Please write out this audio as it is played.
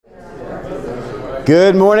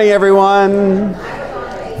Good morning, everyone.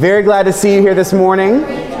 Very glad to see you here this morning.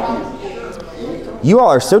 You all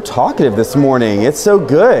are so talkative this morning. It's so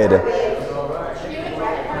good.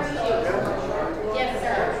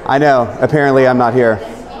 I know, apparently I'm not here.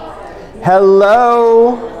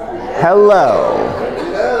 Hello.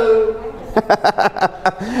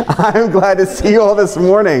 I'm glad to see you all this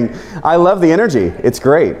morning. I love the energy. It's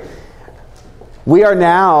great. We are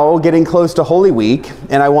now getting close to Holy Week,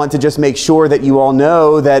 and I want to just make sure that you all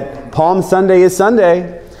know that Palm Sunday is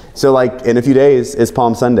Sunday. So like in a few days is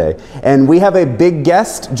Palm Sunday. And we have a big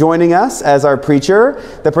guest joining us as our preacher.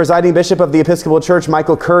 The presiding bishop of the Episcopal Church,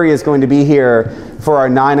 Michael Curry, is going to be here for our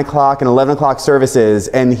 9 o'clock and 11 o'clock services,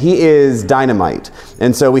 and he is dynamite.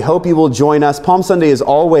 And so we hope you will join us. Palm Sunday is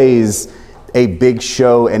always a big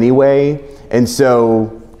show anyway, and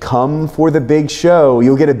so come for the big show.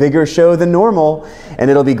 You'll get a bigger show than normal, and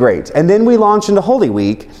it'll be great. And then we launch into Holy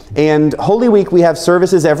Week, and Holy Week we have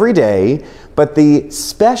services every day, but the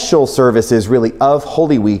special services really of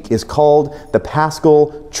Holy Week is called the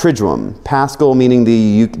Paschal Triduum. Paschal meaning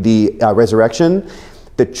the resurrection.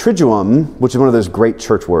 The Triduum, which is one of those great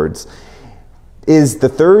church words, is the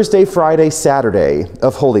Thursday, Friday, Saturday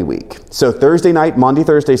of Holy Week. So Thursday night, Monday,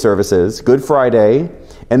 Thursday services, Good Friday,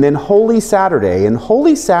 and then Holy Saturday. And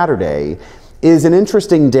Holy Saturday is an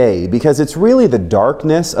interesting day because it's really the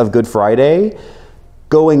darkness of Good Friday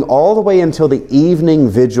going all the way until the evening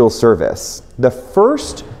vigil service. The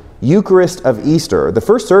first Eucharist of Easter, the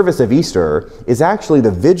first service of Easter, is actually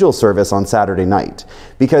the vigil service on Saturday night.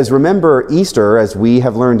 Because remember, Easter, as we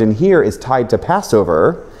have learned in here, is tied to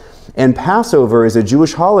Passover. And Passover is a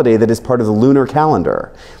Jewish holiday that is part of the lunar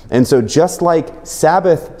calendar. And so just like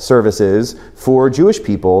Sabbath services for Jewish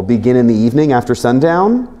people begin in the evening after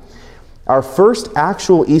sundown, our first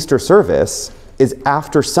actual Easter service is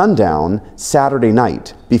after sundown Saturday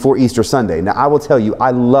night before Easter Sunday. Now I will tell you,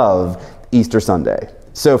 I love Easter Sunday.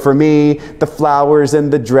 So for me, the flowers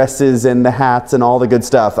and the dresses and the hats and all the good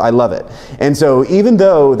stuff, I love it. And so even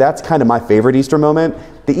though that's kind of my favorite Easter moment,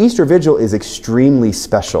 the Easter Vigil is extremely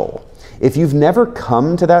special. If you've never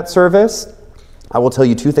come to that service, I will tell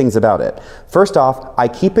you two things about it. First off, I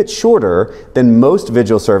keep it shorter than most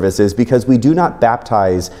vigil services because we do not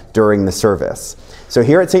baptize during the service. So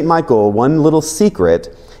here at St. Michael, one little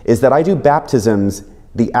secret is that I do baptisms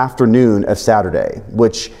the afternoon of Saturday,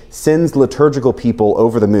 which sends liturgical people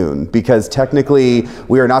over the moon because technically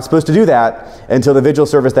we are not supposed to do that until the vigil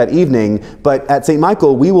service that evening. But at St.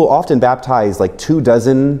 Michael, we will often baptize like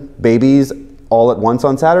 24 babies all at once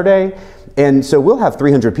on Saturday. And so we'll have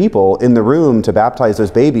 300 people in the room to baptize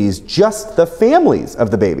those babies, just the families of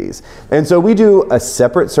the babies. And so we do a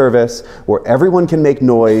separate service where everyone can make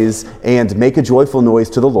noise and make a joyful noise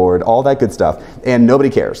to the Lord, all that good stuff. And nobody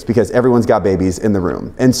cares because everyone's got babies in the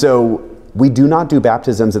room. And so we do not do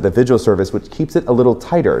baptisms at the vigil service, which keeps it a little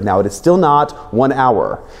tighter. Now, it is still not 1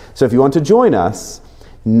 hour. So if you want to join us,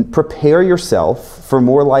 prepare yourself for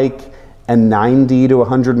more like a 90 to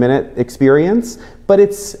 100 minute experience, but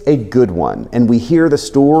it's a good one. And we hear the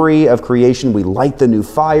story of creation. We light the new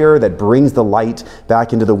fire that brings the light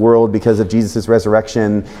back into the world because of Jesus'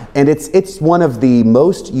 resurrection. And it's one of the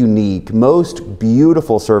most unique, most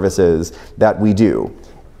beautiful services that we do.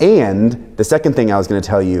 And the second thing I was going to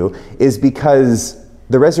tell you is because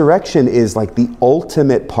the resurrection is like the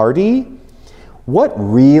ultimate party. What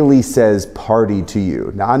really says party to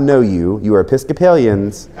you? Now I know you are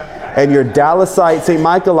Episcopalians and you're Dallasite, St.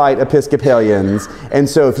 Michaelite Episcopalians. And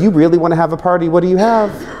so if you really want to have a party, what do you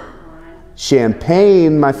have?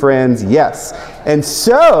 Champagne, my friends, yes. And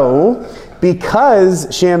so, because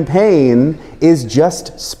champagne is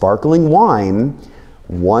just sparkling wine,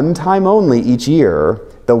 one time only each year,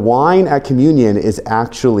 the wine at communion is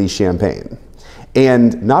actually champagne.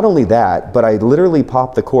 And not only that, but I literally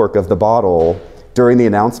pop the cork of the bottle during the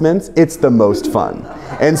announcements. It's the most fun.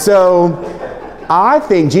 And so I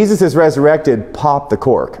think Jesus is resurrected, pop the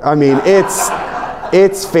cork. I mean, it's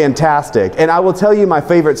fantastic. And I will tell you my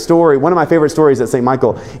favorite story. One of my favorite stories at St.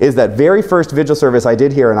 Michael is that very first vigil service I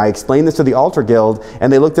did here, and I explained this to the altar guild,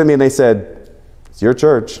 and they looked at me and they said, "It's your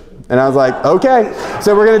church." And I was like, okay,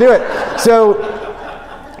 so we're going to do it. So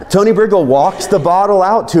Tony Briggle walks the bottle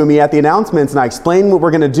out to me at the announcements, and I explain what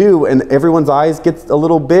we're going to do, and everyone's eyes get a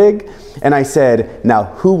little big. And I said, "Now,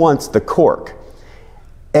 who wants the cork?"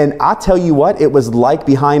 And I tell you what, it was like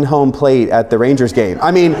behind home plate at the Rangers game.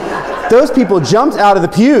 I mean, those people jumped out of the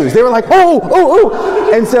pews. They were like,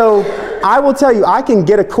 oh. And so I will tell you, I can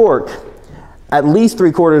get a cork at least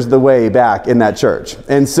 3/4 of the way back in that church.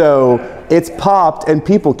 And so it's popped, and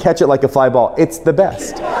people catch it like a fly ball. It's the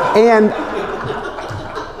best. And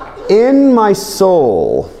in my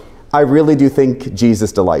soul, I really do think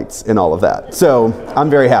Jesus delights in all of that. So I'm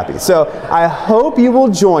very happy. So I hope you will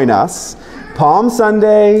join us. Palm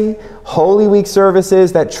Sunday, Holy Week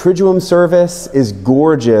services, that Triduum service is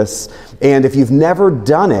gorgeous. And if you've never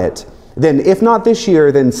done it, then if not this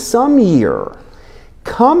year, then some year,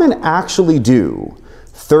 come and actually do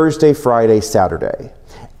Thursday, Friday, Saturday.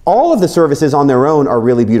 All of the services on their own are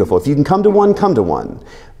really beautiful. If you can come to one, come to one.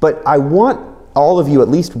 But I want all of you at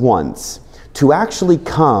least once to actually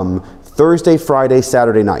come Thursday, Friday,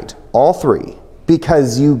 Saturday night, all three,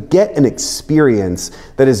 because you get an experience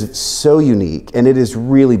that is so unique and it is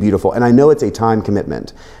really beautiful. And I know it's a time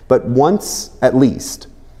commitment, but once at least,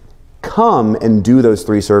 come and do those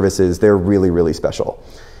three services. They're really, really special.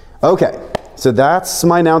 Okay, so that's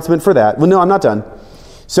my announcement for that. Well, no, I'm not done.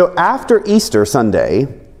 So after Easter Sunday,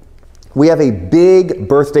 we have a big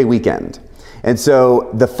birthday weekend. And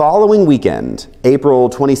so the following weekend,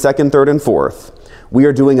 April 22nd, 3rd, and 4th, we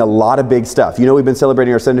are doing a lot of big stuff. You know, we've been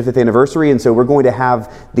celebrating our 75th anniversary, and so we're going to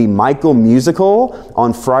have the Michael musical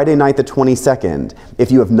on Friday night, the 22nd.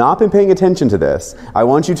 If you have not been paying attention to this, I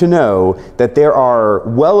want you to know that there are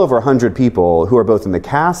well over 100 people who are both in the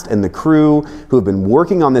cast and the crew who have been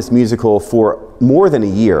working on this musical for more than a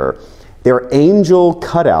year. There are angel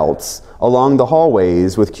cutouts along the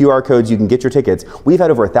hallways with QR codes. You can get your tickets. We've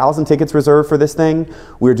had over 1,000 tickets reserved for this thing.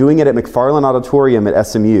 We're doing it at McFarland Auditorium at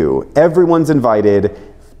SMU. Everyone's invited.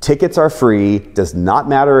 Tickets are free. Does not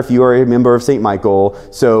matter if you are a member of St. Michael.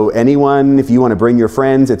 So anyone, if you want to bring your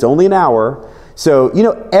friends, it's only an hour. So, you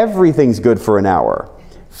know, everything's good for an hour.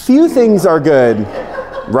 Few things are good,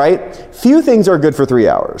 right? Few things are good for 3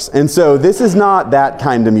 hours. And so this is not that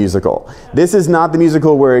kind of musical. This is not the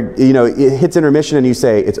musical where, you know, it hits intermission and you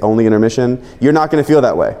say, it's only intermission. You're not going to feel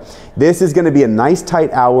that way. This is going to be a nice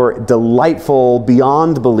tight hour, delightful,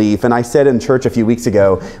 beyond belief. And I said in church a few weeks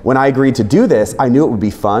ago, when I agreed to do this, I knew it would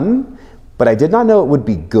be fun, but I did not know it would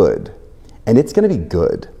be good. And it's going to be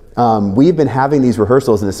good. We've been having these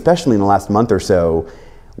rehearsals, and especially in the last month or so,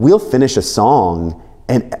 we'll finish a song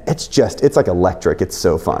and it's like electric. It's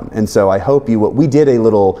so fun. And so I hope we did a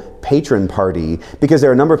little patron party because there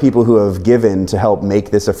are a number of people who have given to help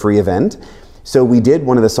make this a free event. So we did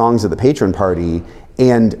one of the songs at the patron party.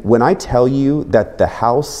 And when I tell you that the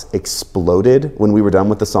house exploded when we were done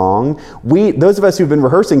with the song, those of us who've been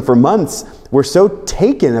rehearsing for months were so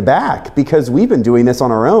taken aback because we've been doing this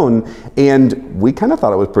on our own and we kind of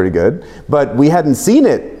thought it was pretty good, but we hadn't seen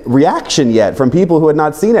reaction yet from people who had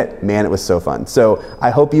not seen it. Man, it was so fun. So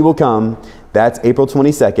I hope you will come. That's April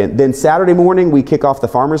 22nd. Then Saturday morning, we kick off the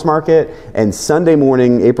farmers market, and Sunday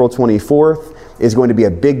morning, April 24th, is going to be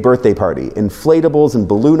a big birthday party. Inflatables and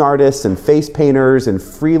balloon artists and face painters and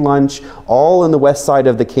free lunch, all in the west side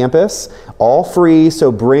of the campus, all free.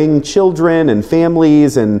 So bring children and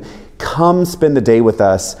families and come spend the day with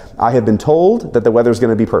us. I have been told that the weather's going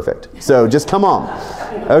to be perfect. So just come on.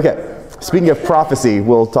 Okay. Speaking of prophecy,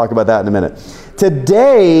 we'll talk about that in a minute.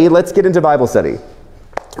 Today, let's get into Bible study.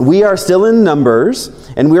 We are still in Numbers,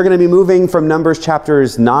 and we're going to be moving from Numbers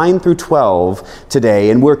chapters 9 through 12 today,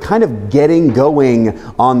 and we're kind of getting going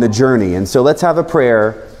on the journey. And so let's have a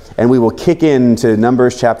prayer, and we will kick into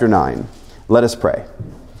Numbers chapter 9. Let us pray.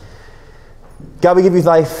 God, we give you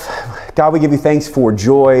life. God, we give you thanks for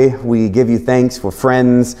joy. We give you thanks for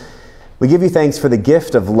friends. We give you thanks for the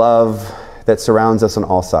gift of love that surrounds us on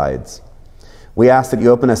all sides. We ask that you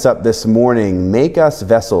open us up this morning, make us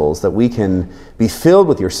vessels that we can be filled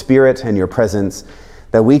with your Spirit and your presence,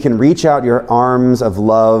 that we can reach out your arms of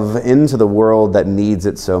love into the world that needs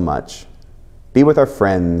it so much. Be with our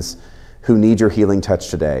friends who need your healing touch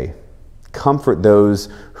today. Comfort those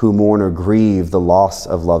who mourn or grieve the loss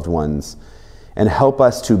of loved ones, and help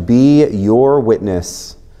us to be your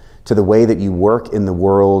witness to the way that you work in the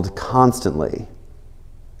world constantly.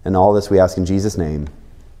 And all this we ask in Jesus' name.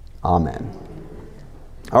 Amen.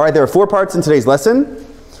 All right, there are 4 parts in today's lesson.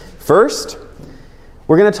 First,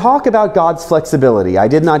 we're going to talk about God's flexibility. I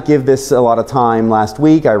did not give this a lot of time last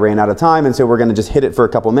week. I ran out of time, and so we're going to just hit it for a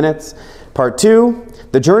couple minutes. Part 2,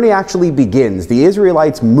 the journey actually begins. The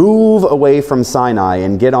Israelites move away from Sinai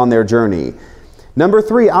and get on their journey. Number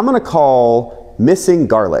 3, I'm going to call missing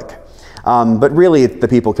garlic. But really, the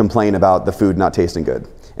people complain about the food not tasting good.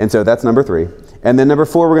 And so that's number 3. And then number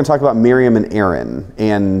 4, we're going to talk about Miriam and Aaron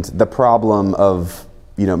and the problem of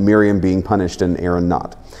Miriam being punished and Aaron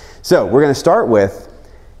not. So we're going to start with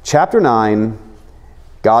chapter 9,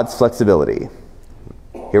 God's flexibility.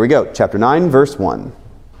 Here we go. Chapter 9, verse 1.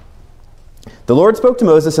 The Lord spoke to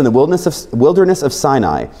Moses in the wilderness of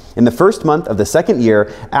Sinai in the first month of the second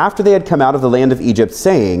year after they had come out of the land of Egypt,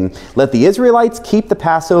 saying, "Let the Israelites keep the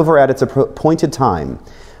Passover at its appointed time.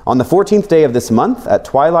 On the 14th day of this month, at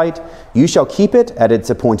twilight, you shall keep it at its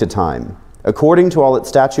appointed time. According to all its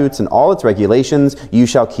statutes and all its regulations, you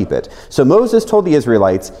shall keep it. So Moses told the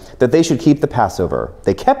Israelites that they should keep the Passover.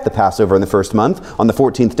 They kept the Passover in the first month, on the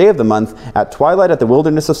 14th day of the month, at twilight at the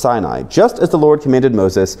wilderness of Sinai. Just as the Lord commanded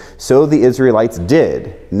Moses, so the Israelites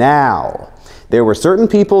did. Now, there were certain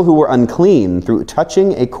people who were unclean through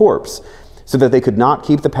touching a corpse, so that they could not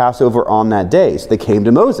keep the Passover on that day. So they came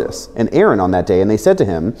to Moses and Aaron on that day, and they said to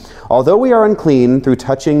him, although we are unclean through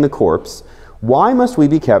touching the corpse, why must we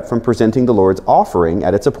be kept from presenting the Lord's offering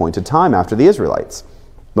at its appointed time after the Israelites?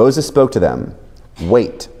 Moses spoke to them,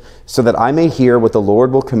 wait, so that I may hear what the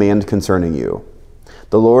Lord will command concerning you.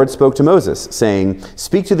 The Lord spoke to Moses, saying,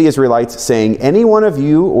 speak to the Israelites, saying, any one of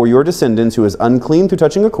you or your descendants who is unclean through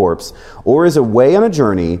touching a corpse, or is away on a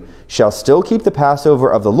journey, shall still keep the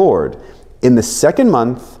Passover of the Lord. In the second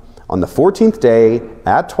month, on the 14th day,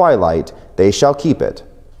 at twilight, they shall keep it.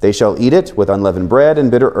 They shall eat it with unleavened bread and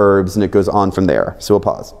bitter herbs, and it goes on from there. So we'll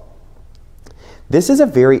pause. This is a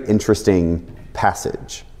very interesting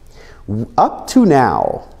passage. Up to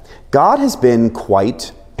now, God has been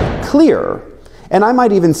quite clear, and I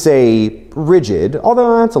might even say rigid,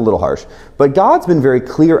 although that's a little harsh, but God's been very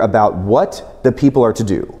clear about what the people are to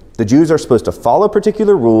do. The Jews are supposed to follow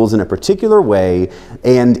particular rules in a particular way,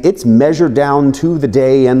 and it's measured down to the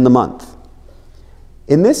day and the month.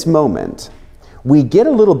 In this moment, we get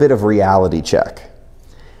a little bit of reality check.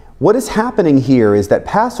 What is happening here is that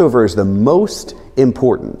Passover is the most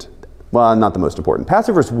important. Well, not the most important.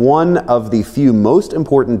 Passover is one of the few most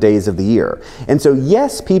important days of the year. And so,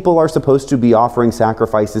 yes, people are supposed to be offering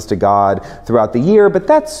sacrifices to God throughout the year, but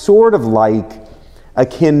that's sort of like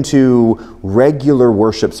akin to regular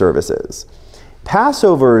worship services.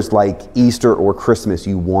 Passover is like Easter or Christmas.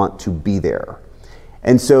 You want to be there.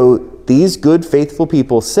 And so these good, faithful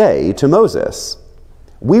people say to Moses,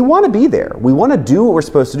 we want to be there. We want to do what we're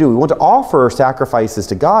supposed to do. We want to offer sacrifices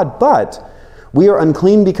to God, but we are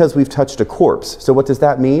unclean because we've touched a corpse. So what does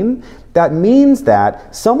that mean? That means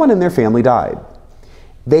that someone in their family died.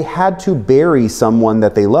 They had to bury someone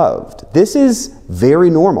that they loved. This is very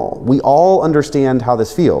normal. We all understand how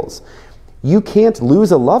this feels. You can't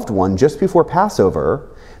lose a loved one just before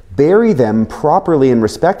Passover, bury them properly and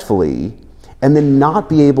respectfully, and then not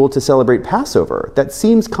be able to celebrate Passover. That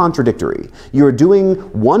seems contradictory. You're doing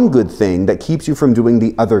one good thing that keeps you from doing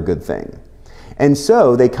the other good thing. And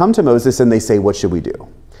so they come to Moses and they say, what should we do?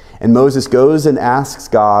 And Moses goes and asks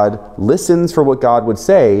God, listens for what God would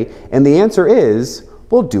say, and the answer is,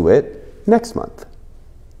 we'll do it next month.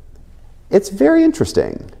 It's very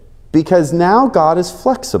interesting because now God is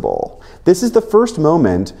flexible. This is the first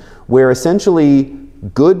moment where essentially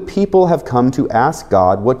good people have come to ask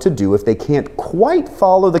God what to do if they can't quite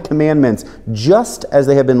follow the commandments just as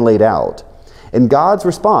they have been laid out. And God's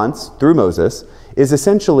response through Moses is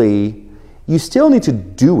essentially, you still need to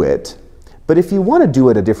do it, but if you want to do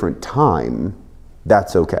it a different time,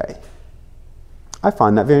 that's okay. I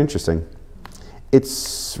find that very interesting.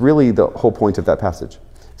 It's really the whole point of that passage.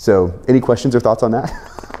 So, any questions or thoughts on that?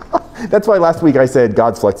 That's why last week I said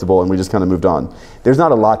God's flexible and we just kind of moved on. There's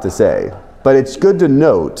not a lot to say, but it's good to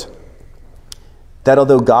note that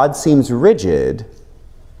although God seems rigid,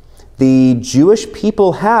 the Jewish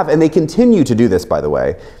people have, and they continue to do this, by the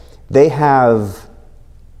way, they have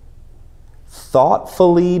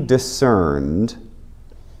thoughtfully discerned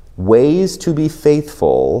ways to be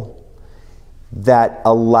faithful that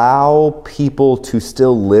allow people to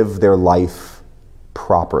still live their life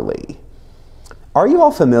properly. Are you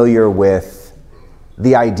all familiar with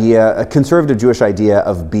the idea, a conservative Jewish idea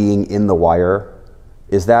of being in the wire?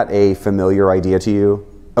 Is that a familiar idea to you?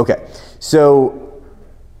 Okay, so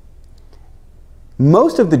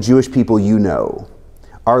most of the Jewish people you know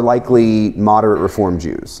are likely moderate Reform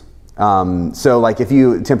Jews. So like if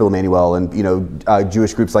you, Temple Emmanuel and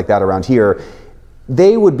Jewish groups like that around here,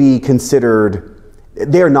 they would be considered,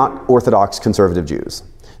 they're not Orthodox conservative Jews.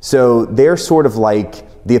 So they're sort of like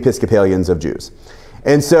the Episcopalians of Jews.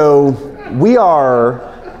 And so we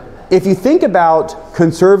are, if you think about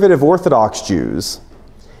conservative Orthodox Jews,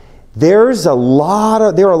 there are a lot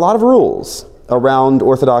of rules around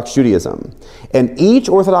Orthodox Judaism. And each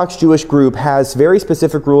Orthodox Jewish group has very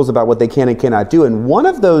specific rules about what they can and cannot do. And one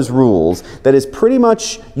of those rules that is pretty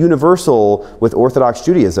much universal with Orthodox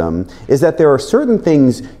Judaism is that there are certain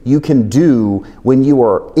things you can do when you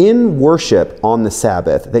are in worship on the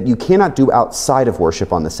Sabbath that you cannot do outside of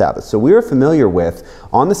worship on the Sabbath. So we are familiar with,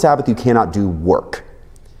 on the Sabbath you cannot do work.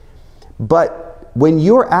 But when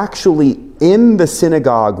you're actually in the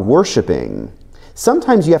synagogue worshiping,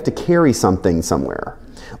 sometimes you have to carry something somewhere.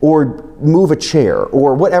 or move a chair,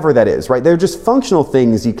 or whatever that is, right? They're just functional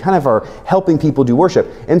things. You kind of are helping people do worship.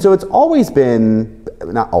 And so it's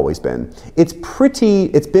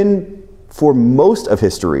been for most of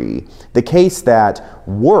history the case that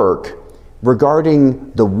work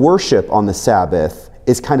regarding the worship on the Sabbath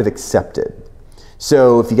is kind of accepted.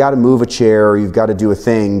 So if you got to move a chair or you've got to do a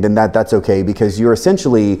thing, then that's okay, because you're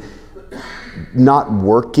essentially not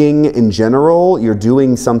working in general. You're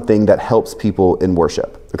doing something that helps people in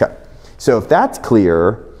worship. Okay, so if that's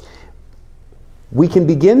clear, we can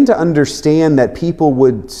begin to understand that people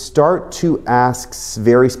would start to ask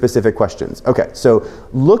very specific questions. Okay, so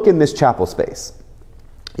look in this chapel space.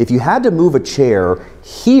 If you had to move a chair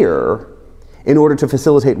here in order to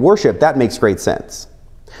facilitate worship, that makes great sense.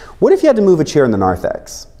 What if you had to move a chair in the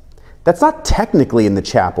narthex? That's not technically in the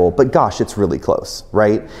chapel, but gosh, it's really close,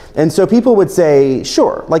 right? And so people would say,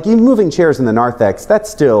 sure, like you moving chairs in the narthex, that's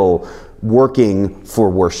still working for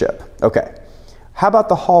worship. Okay, how about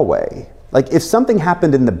the hallway? Like if something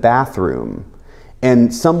happened in the bathroom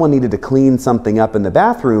and someone needed to clean something up in the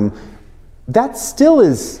bathroom, that still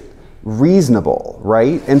is reasonable,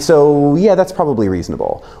 right? And so, yeah, that's probably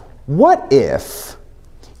reasonable. What if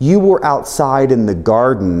you were outside in the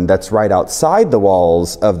garden that's right outside the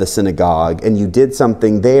walls of the synagogue and you did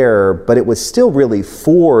something there, but it was still really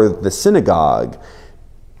for the synagogue?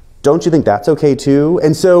 Don't you think that's okay too?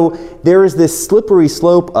 And so there is this slippery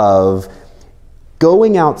slope of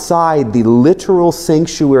going outside the literal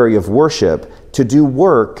sanctuary of worship to do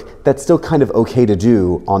work that's still kind of okay to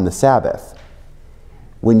do on the Sabbath.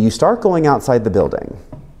 When you start going outside the building,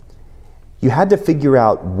 you had to figure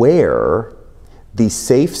out where the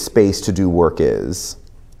safe space to do work is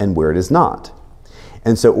and where it is not.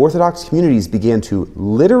 And so Orthodox communities began to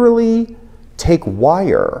literally take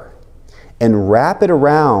wire and wrap it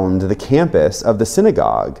around the campus of the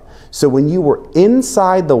synagogue. So when you were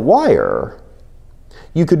inside the wire,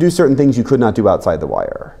 you could do certain things you could not do outside the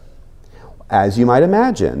wire. As you might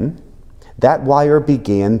imagine, that wire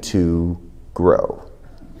began to grow.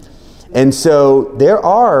 And so there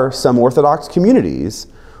are some Orthodox communities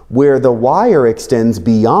where the wire extends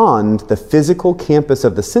beyond the physical campus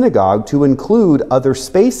of the synagogue to include other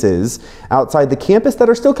spaces outside the campus that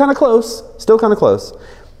are still kind of close,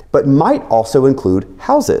 but might also include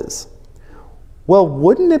houses. Well,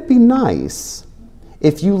 wouldn't it be nice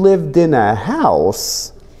if you lived in a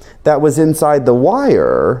house that was inside the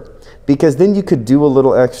wire, because then you could do a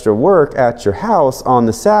little extra work at your house on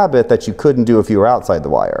the Sabbath that you couldn't do if you were outside the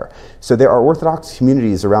wire? So there are Orthodox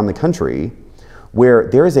communities around the country where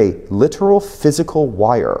there is a literal physical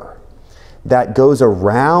wire that goes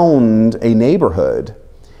around a neighborhood.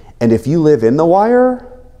 And if you live in the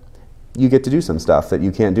wire, you get to do some stuff that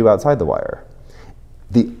you can't do outside the wire.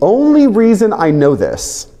 The only reason I know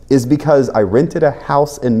this is because I rented a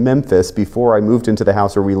house in Memphis before I moved into the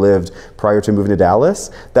house where we lived prior to moving to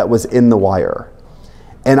Dallas that was in the wire.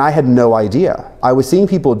 And I had no idea. I was seeing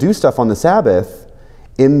people do stuff on the Sabbath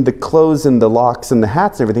in the clothes and the locks and the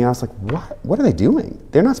hats and everything. I was like, what are they doing?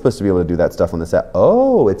 They're not supposed to be able to do that stuff on the Sabbath.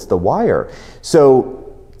 Oh, it's the wire.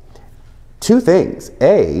 So, two things.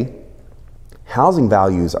 A, housing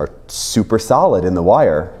values are super solid in the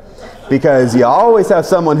wire because you always have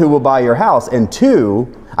someone who will buy your house. And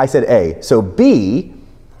two, I said A. So B,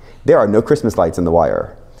 there are no Christmas lights in the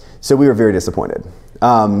wire. So we were very disappointed.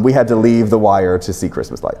 We had to leave the wire to see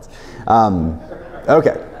Christmas lights.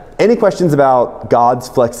 Okay. Any questions about God's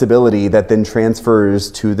flexibility that then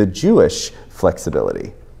transfers to the Jewish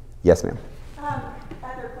flexibility? Yes, ma'am.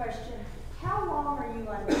 Other question. How long are you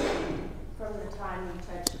unclean from the time you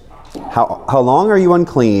touch the body? How long are you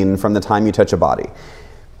unclean from the time you touch a body?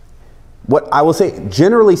 What I will say,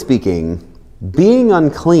 generally speaking, being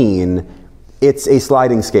unclean, it's a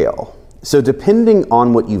sliding scale. So depending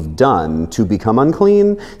on what you've done to become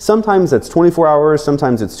unclean, sometimes it's 24 hours,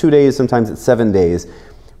 sometimes it's 2 days, sometimes it's 7 days.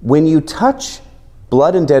 When you touch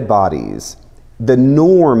blood and dead bodies, the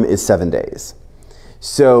norm is 7 days.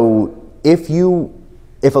 So if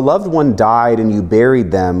a loved one died and you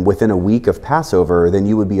buried them within a week of Passover, then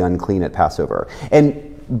you would be unclean at Passover.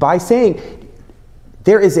 And by saying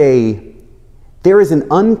there is an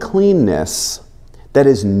uncleanness that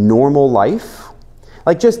is normal life,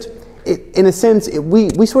 like just in a sense,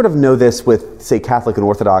 we sort of know this with, say, Catholic and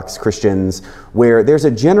Orthodox Christians, where there's a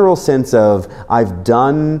general sense of I've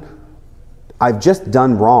just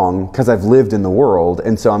done wrong because I've lived in the world,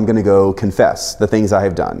 and so I'm going to go confess the things I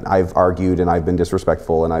have done. I've argued and I've been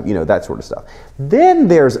disrespectful and that sort of stuff. Then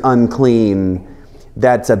there's unclean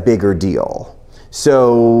that's a bigger deal.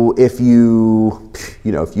 So if you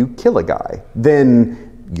kill a guy,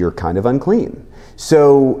 then you're kind of unclean.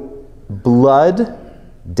 So blood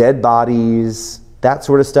dead bodies, that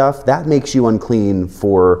sort of stuff, that makes you unclean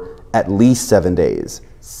for at least 7 days.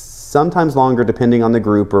 Sometimes longer depending on the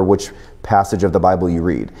group or which passage of the Bible you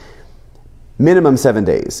read. Minimum 7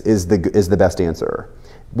 days is the best answer,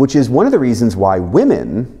 which is one of the reasons why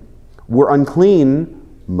women were unclean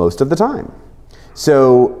most of the time.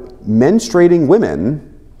 So menstruating women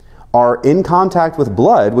are in contact with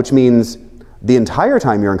blood, which means the entire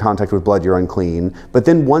time you're in contact with blood, you're unclean. But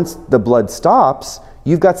then once the blood stops,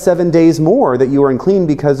 you've got 7 days more that you are unclean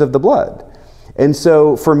because of the blood. And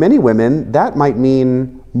so for many women, that might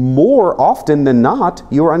mean more often than not,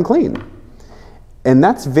 you are unclean. And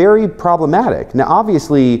that's very problematic. Now,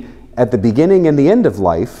 obviously, at the beginning and the end of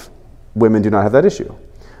life, women do not have that issue.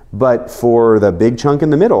 But for the big chunk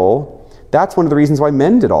in the middle, that's one of the reasons why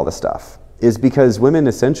men did all this stuff, is because women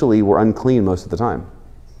essentially were unclean most of the time.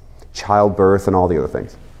 Childbirth and all the other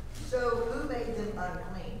things. So who made them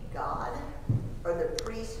unclean? God or the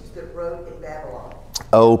priests that wrote in Babylon?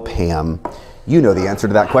 Oh, Pam, you know the answer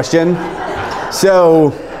to that question.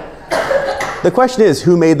 So the question is,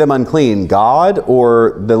 who made them unclean? God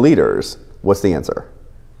or the leaders? What's the answer?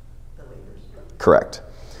 The leaders. Correct.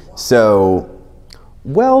 So,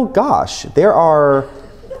 well, gosh,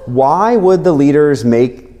 why would the leaders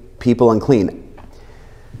make people unclean?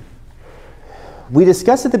 We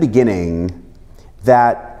discussed at the beginning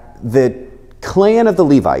that the clan of the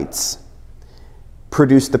Levites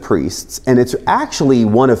produced the priests, and it's actually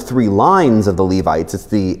one of 3 lines of the Levites. It's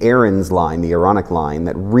the Aaron's line, the Aaronic line,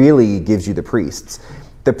 that really gives you the priests.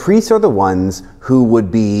 The priests are the ones who would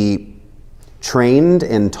be trained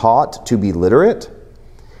and taught to be literate,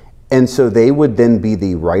 and so they would then be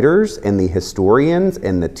the writers and the historians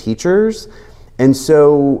and the teachers. And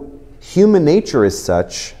so human nature is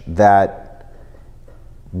such that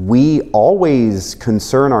we always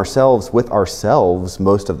concern ourselves with ourselves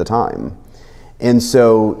most of the time. And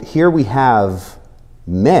so here we have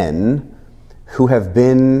men who have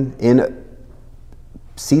been in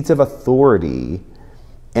seats of authority,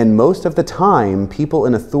 and most of the time, people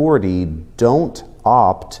in authority don't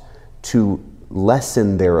opt to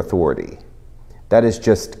lessen their authority. That is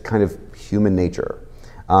just kind of human nature.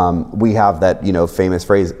 We have that, famous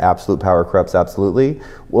phrase, absolute power corrupts absolutely.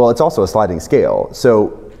 Well, it's also a sliding scale.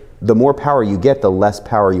 So the more power you get, the less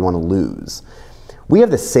power you want to lose. We have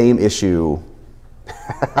the same issue.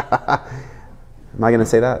 Am I going to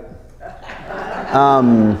say that?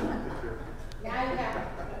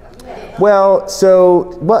 Well,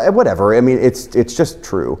 whatever. I mean, it's just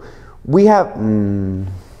true. We have...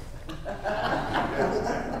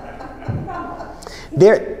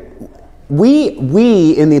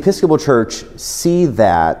 We in the Episcopal Church see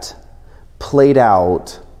that played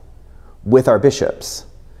out with our bishops.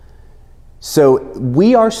 So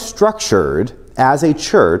we are structured as a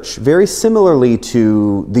church very similarly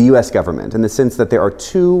to the U.S. government in the sense that there are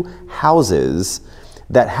 2 houses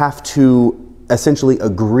that have to essentially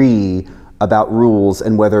agree about rules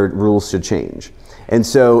and whether rules should change. And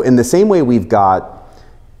so in the same way we've got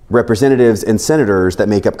representatives and senators that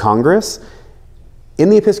make up Congress, in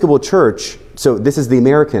the Episcopal Church, so this is the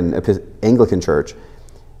American Anglican Church,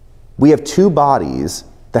 we have 2 bodies,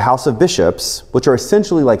 the House of Bishops, which are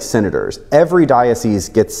essentially like senators. Every diocese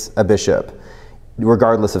gets a bishop,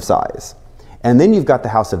 regardless of size. And then you've got the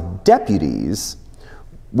House of Deputies,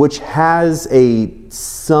 which has a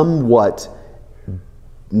somewhat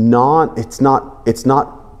it's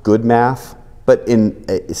not good math, but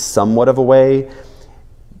in somewhat of a way,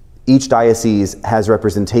 each diocese has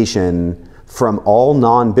representation from all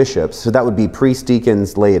non-bishops, so that would be priests,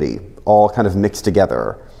 deacons, laity, all kind of mixed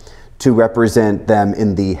together to represent them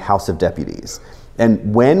in the House of Deputies.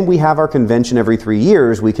 And when we have our convention every 3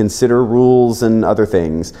 years, we consider rules and other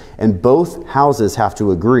things, and both houses have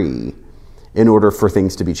to agree in order for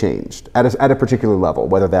things to be changed at a particular level,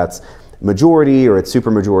 whether that's majority or it's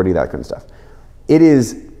supermajority, that kind of stuff. It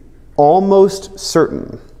is almost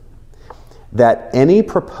certain that any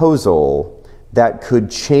proposal that could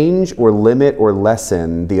change or limit or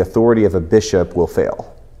lessen the authority of a bishop will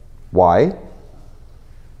fail. Why?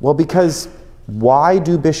 Well, because why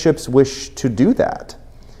do bishops wish to do that?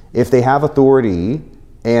 If they have authority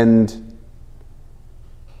and...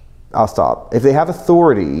 I'll stop. If they have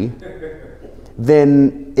authority,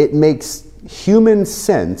 then it makes human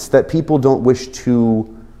sense that people don't wish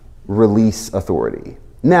to release authority.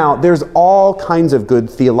 Now, there's all kinds of good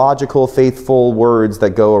theological, faithful words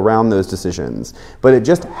that go around those decisions, but it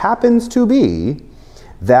just happens to be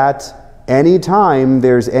that anytime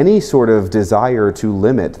there's any sort of desire to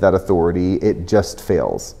limit that authority, it just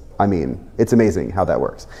fails. I mean, it's amazing how that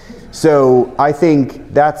works. So I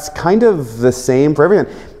think that's kind of the same for everyone.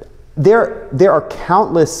 There are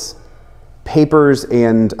countless papers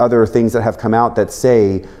and other things that have come out that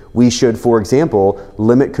say we should, for example,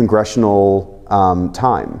 limit congressional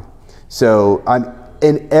time. So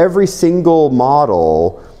in every single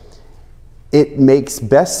model, it makes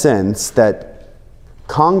best sense that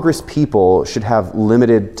Congress people should have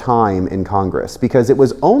limited time in Congress, because it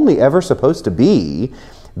was only ever supposed to be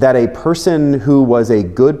that a person who was a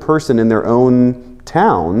good person in their own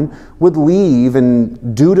town would leave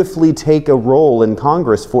and dutifully take a role in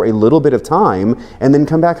Congress for a little bit of time and then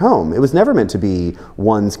come back home. It was never meant to be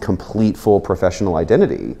one's complete, full professional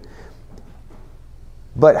identity.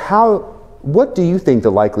 But what do you think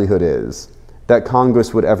the likelihood is that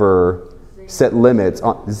Congress would ever set limits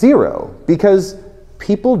on? Zero, because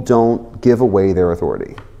people don't give away their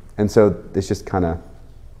authority. And so it's just kind of,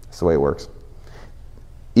 that's the way it works.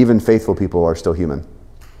 Even faithful people are still human.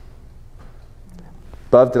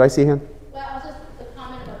 Bub, did I see a hand? Well, I was just a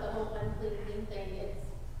comment about the whole unclean thing.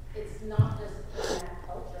 It's not just in that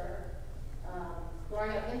culture.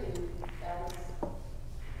 Growing up Hindu, that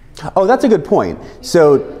was... Oh, that's a good point.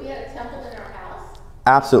 So, we had a temple in our house.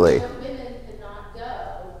 absolutely. So women could not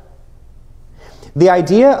go. The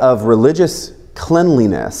idea of religious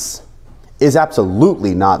cleanliness is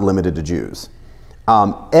absolutely not limited to Jews.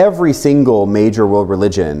 Every single major world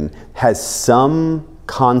religion has some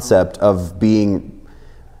concept of being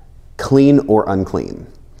clean or unclean.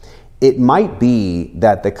 It might be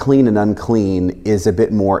that the clean and unclean is a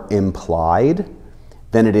bit more implied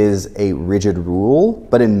than it is a rigid rule,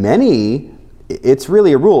 but in many, it's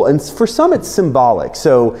really a rule. And for some, it's symbolic.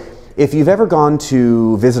 So if you've ever gone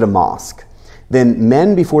to visit a mosque, then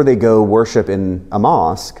men, before they go worship in a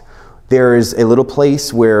mosque, there's a little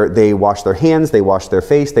place where they wash their hands, they wash their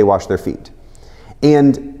face, they wash their feet.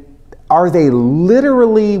 And are they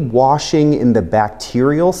literally washing in the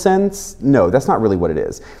bacterial sense? No, that's not really what it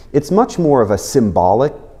is. It's much more of a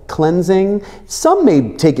symbolic cleansing. Some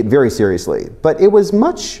may take it very seriously, but it was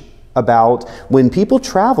much about when people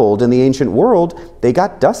traveled in the ancient world, they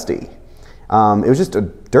got dusty. It was just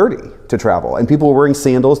dirty to travel, and people were wearing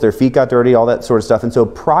sandals, their feet got dirty, all that sort of stuff. And so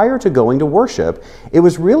prior to going to worship, it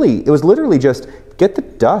was literally just get the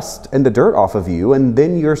dust and the dirt off of you, and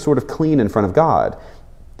then you're sort of clean in front of God.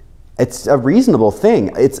 It's a reasonable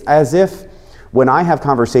thing. It's as if when I have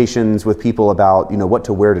conversations with people about, what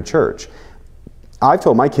to wear to church, I've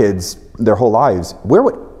told my kids their whole lives,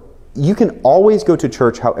 you can always go to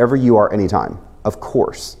church however you are anytime, of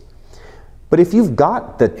course. But if you've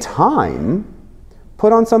got the time,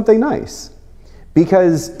 put on something nice.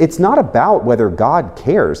 Because it's not about whether God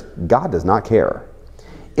cares. God does not care.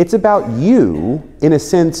 It's about you, in a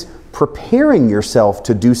sense, preparing yourself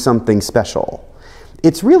to do something special.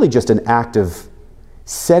 It's really just an act of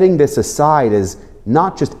setting this aside as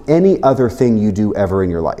not just any other thing you do ever in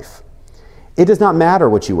your life. It does not matter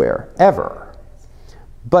what you wear, ever.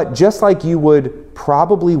 But just like you would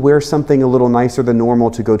probably wear something a little nicer than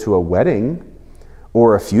normal to go to a wedding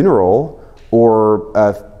or a funeral or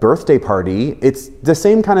a birthday party, it's the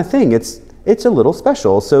same kind of thing. It's a little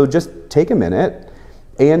special, so just take a minute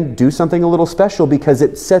and do something a little special, because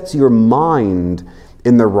it sets your mind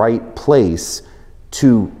in the right place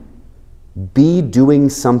to be doing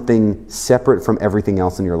something separate from everything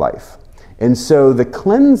else in your life. And so the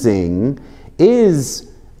cleansing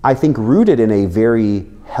is, I think, rooted in a very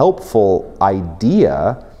helpful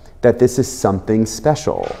idea that this is something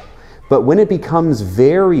special. But when it becomes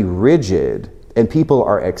very rigid and people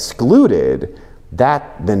are excluded,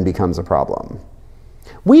 that then becomes a problem.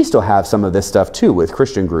 We still have some of this stuff too with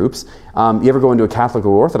Christian groups. You ever go into a Catholic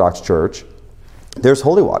or Orthodox church, there's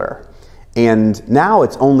holy water. And now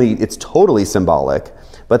it's totally symbolic,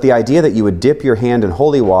 but the idea that you would dip your hand in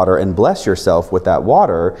holy water and bless yourself with that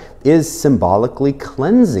water is symbolically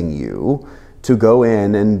cleansing you to go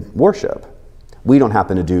in and worship. We don't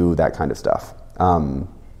happen to do that kind of stuff.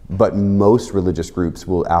 But most religious groups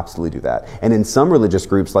will absolutely do that. And in some religious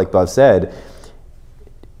groups, like Buzz said,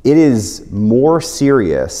 it is more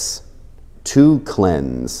serious to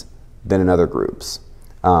cleanse than in other groups.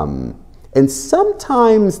 And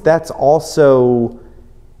sometimes that's also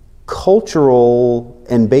cultural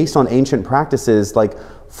and based on ancient practices. Like,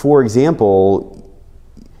 for example,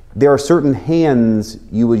 there are certain hands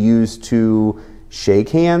you would use to shake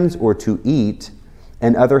hands or to eat,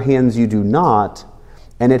 and other hands you do not.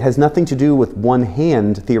 And it has nothing to do with one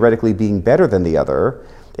hand theoretically being better than the other.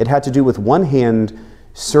 It had to do with one hand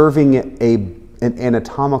serving an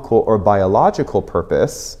anatomical or biological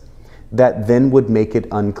purpose that then would make it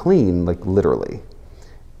unclean, like literally.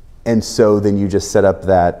 And so then you just set up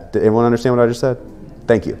that. Did everyone understand what I just said?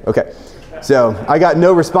 Thank you. Okay. So I got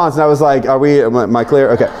no response, and I was like, am I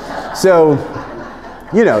clear? Okay. So,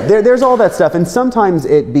 there's all that stuff, and sometimes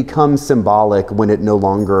it becomes symbolic when it no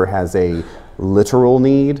longer has a literal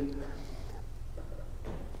need.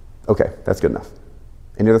 Okay, that's good enough.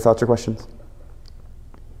 Any other thoughts or questions?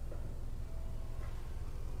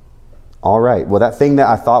 All right, well, that thing that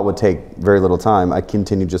I thought would take very little time, I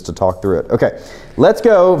continue just to talk through it. Okay, let's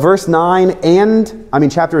go chapters 9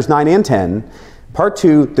 and 10, part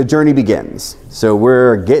 2, the journey begins. So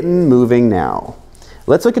we're getting moving now.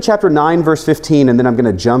 Let's look at chapter 9, verse 15, and then I'm going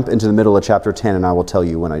to jump into the middle of chapter 10, and I will tell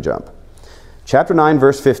you when I jump. Chapter 9,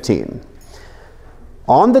 verse 15.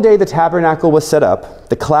 On the day the tabernacle was set up,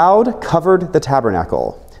 the cloud covered the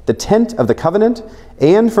tabernacle, the tent of the covenant,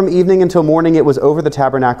 and from evening until morning it was over the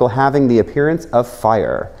tabernacle, having the appearance of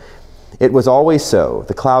fire. It was always so.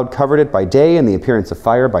 The cloud covered it by day, and the appearance of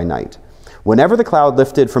fire by night. Whenever the cloud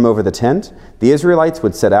lifted from over the tent, the Israelites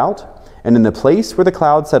would set out, and in the place where the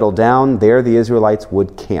cloud settled down, there the Israelites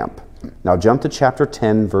would camp. Now jump to chapter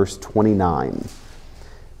 10, verse 29.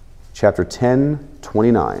 Chapter 10,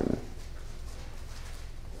 29.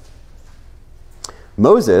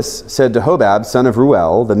 Moses said to Hobab, son of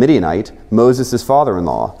Ruel, the Midianite, Moses'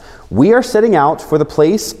 father-in-law, "We are setting out for the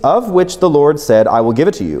place of which the Lord said, 'I will give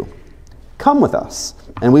it to you.' Come with us,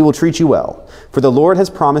 and we will treat you well, for the Lord has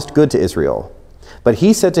promised good to Israel." But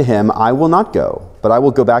he said to him, "I will not go, but I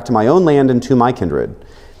will go back to my own land and to my kindred."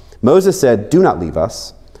 Moses said, "Do not leave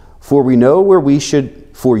us, for you know where we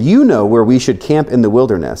should camp in the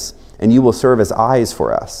wilderness, and you will serve as eyes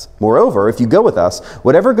for us. Moreover, if you go with us,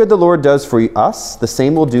 whatever good the Lord does for us, the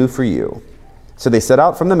same will do for you." So they set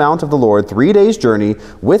out from the mount of the Lord 3 days' journey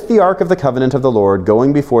with the ark of the covenant of the Lord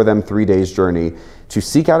going before them 3 days' journey to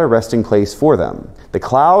seek out a resting place for them, the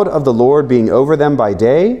cloud of the Lord being over them by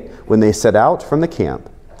day when they set out from the camp.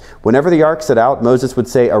 Whenever the ark set out, Moses would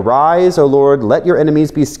say, "Arise, O Lord, let your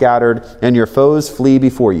enemies be scattered and your foes flee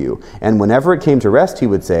before you." And whenever it came to rest, he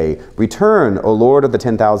would say, "Return, O Lord of the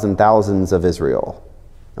 10,000 thousands of Israel."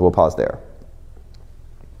 And we'll pause there.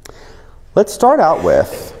 Let's start out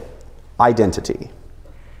with identity.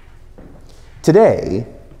 Today,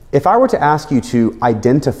 if I were to ask you to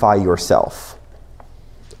identify yourself,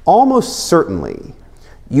 almost certainly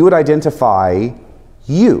you would identify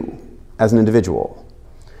you as an individual.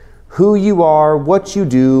 Who you are, what you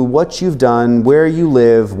do, what you've done, where you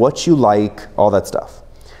live, what you like, all that stuff.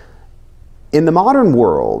 In the modern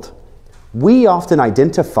world, we often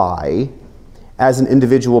identify as an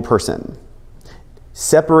individual person,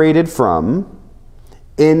 separated from,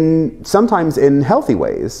 sometimes in healthy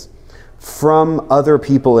ways, from other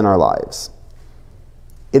people in our lives.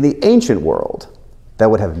 In the ancient world, that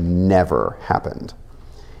would have never happened.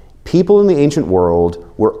 People in the ancient world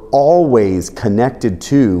were always connected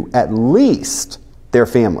to at least their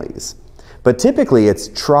families. But typically it's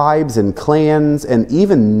tribes and clans and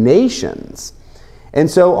even nations.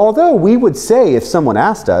 And so although we would say, if someone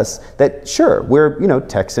asked us, that sure, we're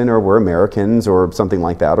Texan or we're Americans or something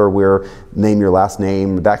like that, or we're name your last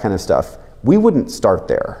name, that kind of stuff, we wouldn't start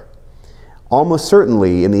there. Almost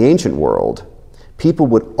certainly in the ancient world, people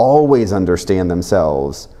would always understand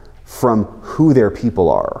themselves from who their people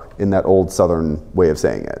are, in that old Southern way of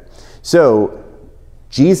saying it. So,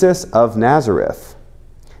 Jesus of Nazareth,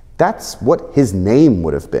 that's what his name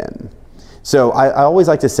would have been. So I always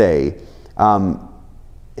like to say,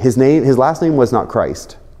 his last name was not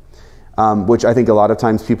Christ, which I think a lot of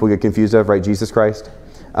times people get confused of, right? Jesus Christ,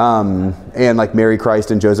 and like Mary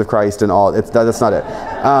Christ and Joseph Christ and all. That's not it.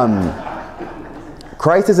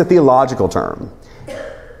 Christ is a theological term.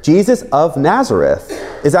 Jesus of Nazareth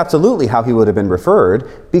is absolutely how he would have been referred,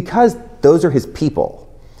 because those are his people.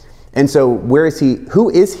 And so where is he? Who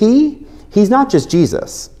is he? He's not just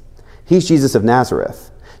Jesus. He's Jesus of Nazareth.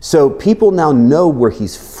 So people now know where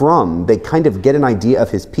he's from. They kind of get an idea of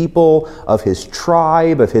his people, of his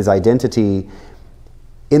tribe, of his identity.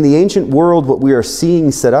 In the ancient world, what we are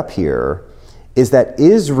seeing set up here is that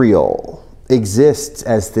Israel exists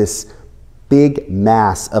as this big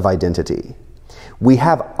mass of identity. We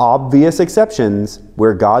have obvious exceptions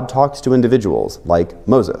where God talks to individuals, like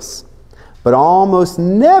Moses. But almost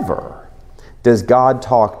never does God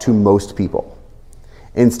talk to most people.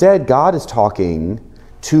 Instead, God is talking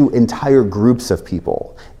to entire groups of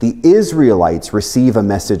people. The Israelites receive a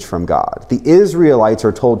message from God. The Israelites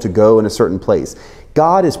are told to go in a certain place.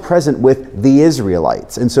 God is present with the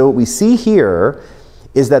Israelites. And so what we see here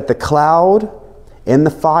is that the cloud and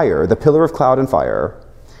the fire, the pillar of cloud and fire,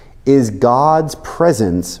 is God's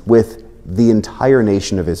presence with the entire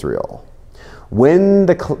nation of Israel. When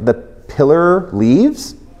the pillar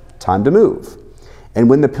leaves, time to move. And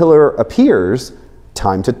when the pillar appears,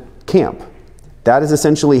 time to camp. That is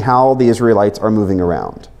essentially how the Israelites are moving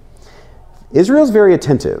around. Israel's very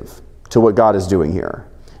attentive to what God is doing here.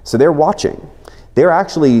 So they're watching. They're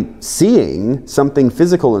actually seeing something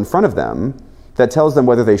physical in front of them that tells them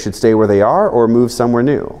whether they should stay where they are or move somewhere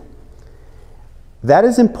new. That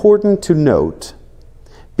is important to note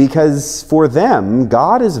because for them,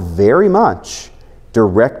 God is very much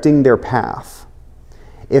directing their path.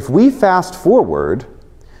 If we fast forward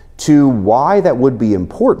to why that would be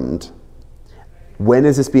important, when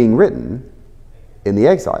is this being written? In the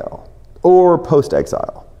exile or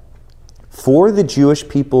post-exile. For the Jewish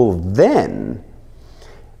people then,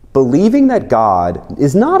 believing that God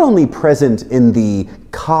is not only present in the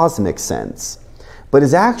cosmic sense, but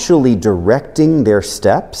is actually directing their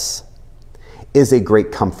steps, is a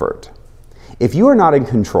great comfort. If you are not in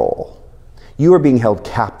control, you are being held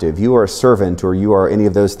captive, you are a servant, or you are any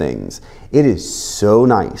of those things, it is so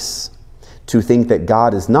nice to think that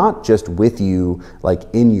God is not just with you like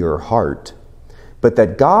in your heart, but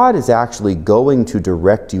that God is actually going to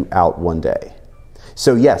direct you out one day.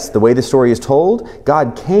 So yes, the way the story is told,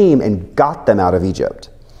 God came and got them out of Egypt.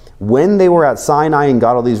 When they were at Sinai and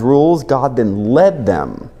got all these rules, God then led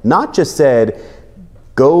them, not just said,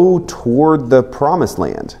 go toward the promised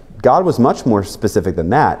land. God was much more specific than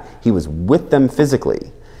that. He was with them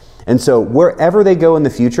physically. And so wherever they go in the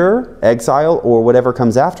future, exile or whatever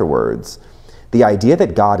comes afterwards, the idea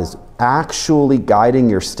that God is actually guiding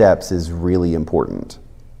your steps is really important.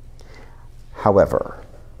 However,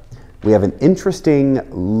 we have an interesting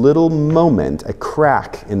little moment, a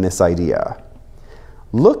crack in this idea.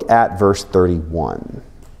 Look at verse 31,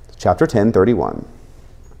 chapter 10, 31.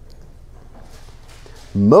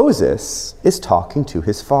 Moses is talking to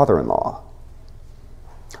his father-in-law.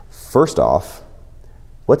 First off,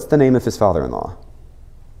 what's the name of his father-in-law?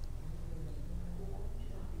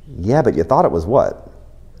 Yeah, but you thought it was what?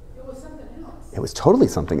 It was something else. It was totally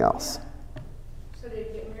something else. So did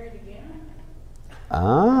he get married again?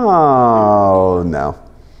 Oh, no.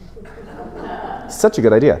 Such a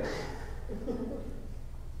good idea.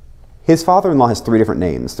 His father-in-law has 3 different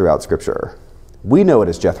names throughout Scripture. We know it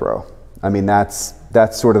as Jethro. I mean, that's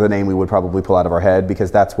sort of the name we would probably pull out of our head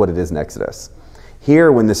because that's what it is in Exodus.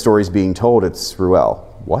 Here, when the story's being told, it's Reuel.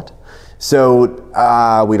 What? So,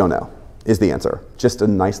 we don't know, is the answer. Just a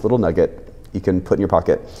nice little nugget you can put in your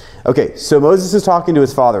pocket. Okay, so Moses is talking to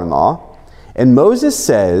his father-in-law, and Moses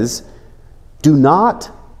says, do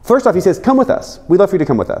not, first off, he says, come with us. We'd love for you to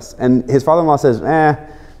come with us. And his father-in-law says,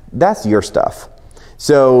 that's your stuff.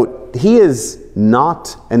 So he is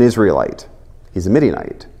not an Israelite. He's a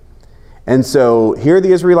Midianite. And so here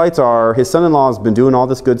the Israelites are. His son-in-law has been doing all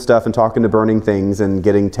this good stuff and talking to burning things and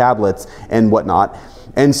getting tablets and whatnot.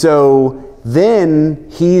 And so then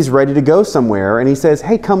he's ready to go somewhere, and he says,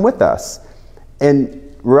 hey, come with us.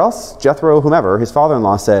 And Reuel, Jethro, whomever, his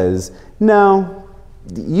father-in-law says, no,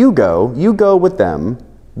 you go with them.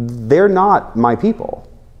 They're not my people.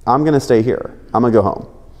 I'm going to stay here. I'm going to go home.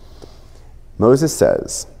 Moses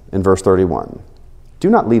says in verse 31,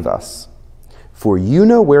 do not leave us, for you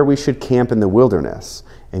know where we should camp in the wilderness,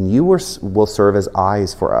 and you will serve as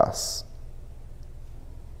eyes for us.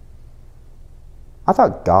 I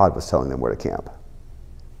thought God was telling them where to camp.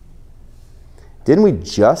 Didn't we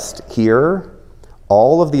just hear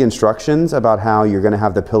all of the instructions about how you're going to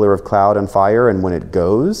have the pillar of cloud and fire, and when it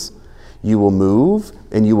goes, you will move,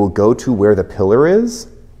 and you will go to where the pillar is?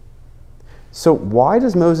 So why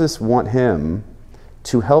does Moses want him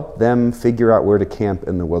to help them figure out where to camp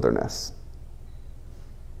in the wilderness?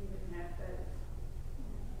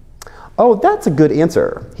 Oh, that's a good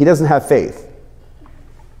answer. He doesn't have faith.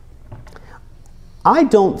 I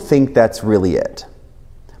don't think that's really it.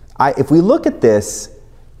 If we look at this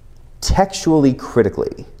textually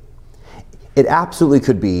critically, it absolutely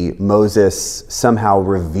could be Moses somehow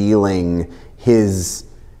revealing his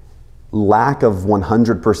lack of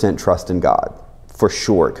 100% trust in God. For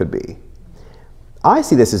sure it could be. I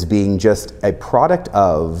see this as being just a product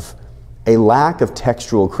of a lack of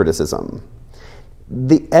textual criticism.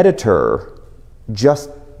 The editor just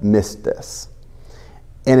missed this.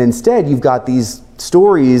 And instead, you've got these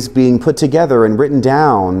stories being put together and written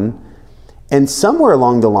down, and somewhere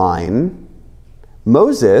along the line,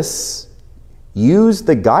 Moses used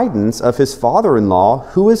the guidance of his father-in-law,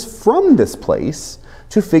 who is from this place,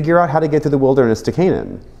 to figure out how to get through the wilderness to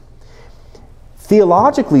Canaan.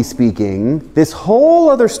 Theologically speaking, this whole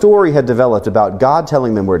other story had developed about God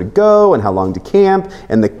telling them where to go and how long to camp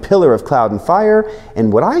and the pillar of cloud and fire.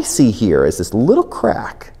 And what I see here is this little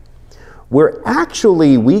crack where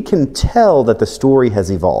actually we can tell that the story has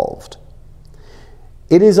evolved.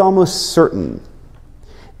 It is almost certain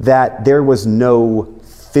that there was no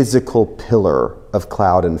physical pillar of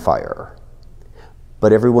cloud and fire.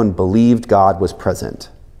 but everyone believed God was present.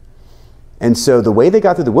 And so the way they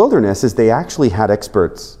got through the wilderness is they actually had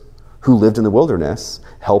experts who lived in the wilderness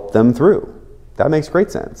help them through. That makes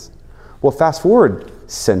great sense. Well, fast forward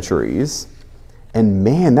centuries, and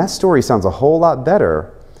man, that story sounds a whole lot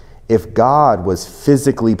better if God was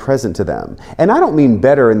physically present to them. And I don't mean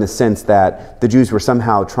better in the sense that the Jews were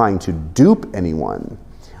somehow trying to dupe anyone.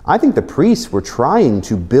 I think the priests were trying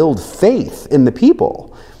to build faith in the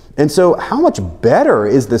people. And so how much better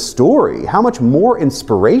is this story? How much more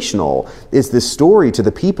inspirational is this story to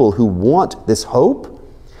the people who want this hope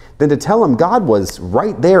than to tell them God was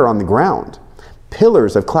right there on the ground?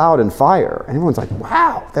 Pillars of cloud and fire. And everyone's like,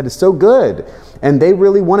 wow, that is so good. And they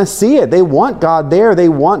really want to see it. They want God there. They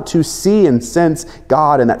want to see and sense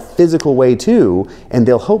God in that physical way too, and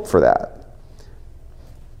they'll hope for that.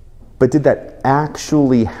 But did that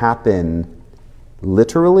actually happen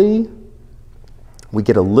literally? We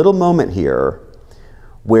get a little moment here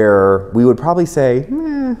where we would probably say,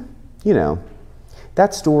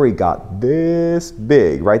 that story got this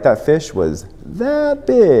big, right? That fish was that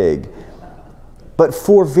big. But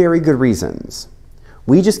for very good reasons.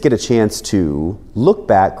 We just get a chance to look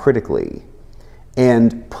back critically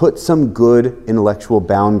and put some good intellectual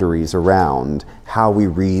boundaries around how we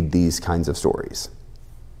read these kinds of stories.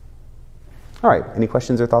 All right, any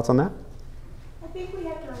questions or thoughts on that? I think we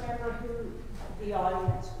have to remember who the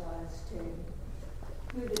audience was too,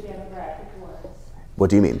 who the demographic was. What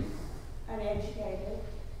do you mean? Uneducated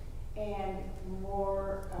and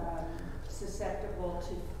more susceptible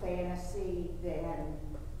to fantasy than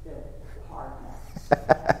the hard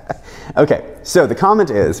facts. Okay, so the comment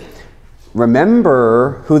is,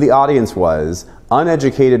 remember who the audience was,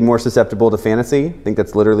 uneducated, more susceptible to fantasy? I think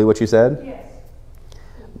that's literally what you said? Yes.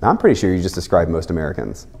 I'm pretty sure you just described most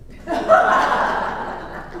Americans.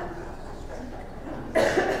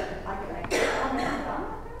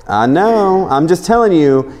 I know, I'm just telling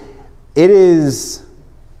you,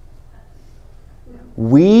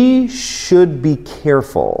 we should be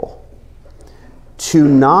careful to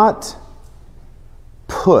not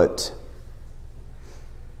put,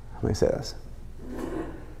 how do I say this?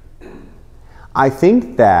 I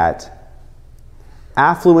think that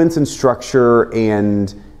affluence and structure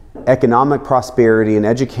and economic prosperity and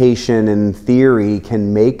education and theory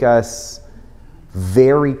can make us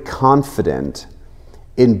very confident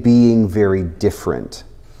in being very different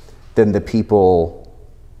than the people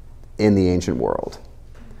in the ancient world.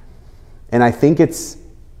 And I think it's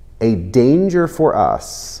a danger for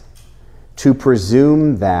us to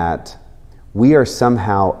presume that we are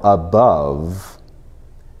somehow above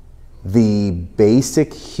the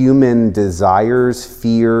basic human desires,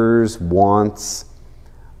 fears, wants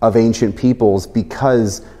of ancient peoples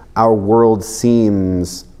because our world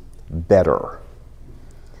seems better.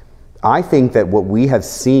 I think that what we have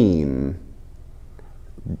seen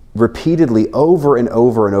repeatedly over and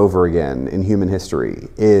over and over again in human history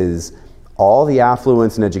is all the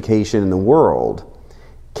affluence and education in the world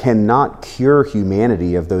cannot cure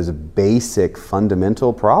humanity of those basic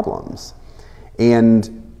fundamental problems.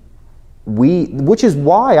 And which is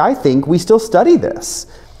why I think we still study this.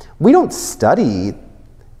 We don't study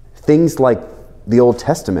things like the Old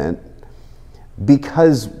Testament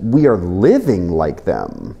because we are living like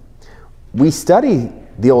them. We study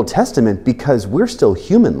the Old Testament because we're still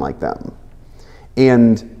human like them.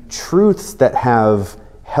 And truths that have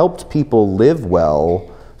helped people live well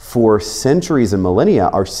for centuries and millennia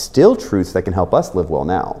are still truths that can help us live well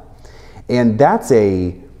now. And that's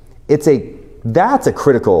a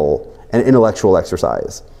critical and intellectual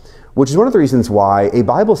exercise, which is one of the reasons why a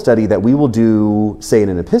Bible study that we will do, say, in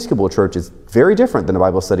an Episcopal church is very different than a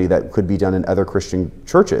Bible study that could be done in other Christian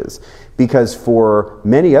churches. Because for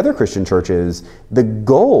many other Christian churches, the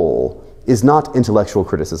goal is not intellectual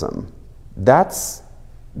criticism. That's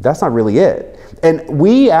not really it. And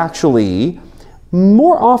we actually,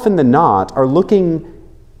 more often than not, are looking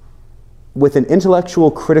with an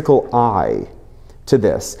intellectual critical eye to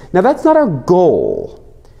this. Now, that's not our goal.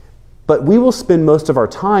 But we will spend most of our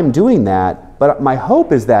time doing that. But my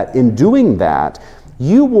hope is that in doing that,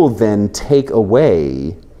 you will then take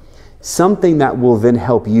away something that will then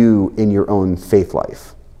help you in your own faith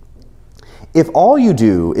life. If all you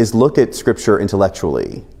do is look at Scripture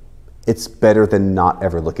intellectually, it's better than not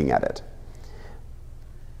ever looking at it.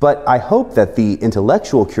 But I hope that the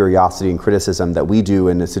intellectual curiosity and criticism that we do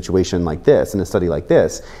in a situation like this, in a study like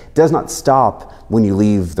this, does not stop when you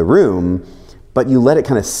leave the room, but you let it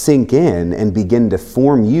kind of sink in and begin to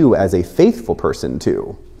form you as a faithful person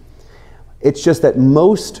too. It's just that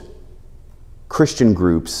most Christian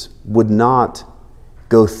groups would not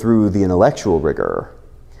go through the intellectual rigor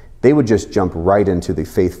they would just jump right into the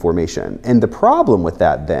faith formation. And the problem with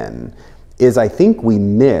that then is I think we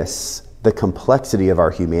miss the complexity of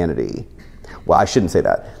our humanity. Well, I shouldn't say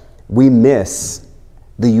that. We miss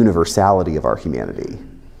the universality of our humanity.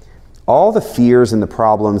 All the fears and the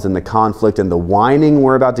problems and the conflict and the whining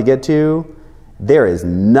we're about to get to, there is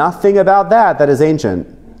nothing about that that is ancient.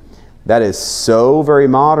 That is so very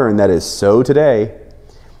modern, that is so today.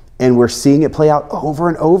 And we're seeing it play out over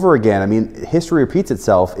and over again. I mean, history repeats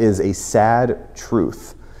itself is a sad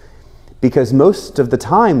truth. Because most of the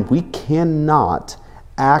time, we cannot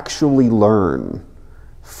actually learn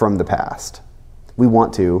from the past. We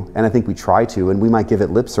want to, and I think we try to, and we might give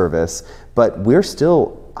it lip service, but we're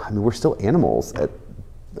still animals.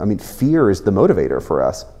 Fear is the motivator for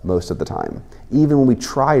us most of the time, even when we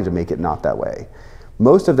try to make it not that way.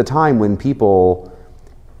 Most of the time when people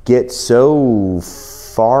get so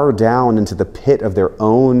far down into the pit of their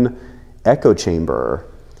own echo chamber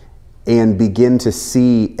and begin to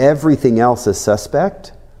see everything else as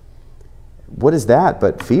suspect, what is that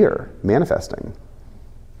but fear manifesting?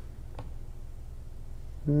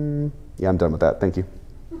 Yeah, I'm done with that. Thank you.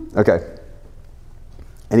 Okay.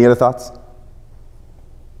 Any other thoughts?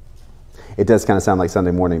 It does kind of sound like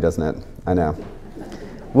Sunday morning, doesn't it? I know.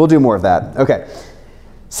 We'll do more of that. Okay.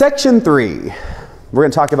 Section 3. We're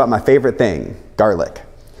going to talk about my favorite thing, garlic.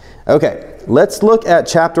 Okay, let's look at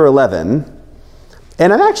chapter 11.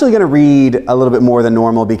 And I'm actually going to read a little bit more than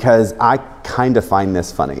normal because I kind of find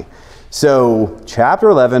this funny. So, chapter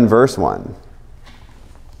 11, verse 1.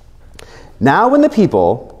 Now when the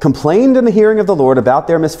people complained in the hearing of the Lord about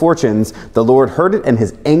their misfortunes, the Lord heard it and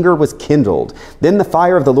his anger was kindled. Then the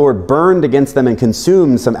fire of the Lord burned against them and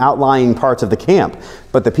consumed some outlying parts of the camp.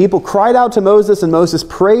 But the people cried out to Moses, and Moses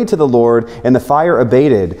prayed to the Lord, and the fire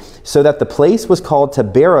abated, so that the place was called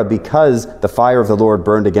Taberah because the fire of the Lord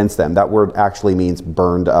burned against them. That word actually means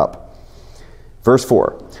burned up. Verse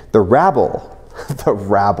 4, the rabble,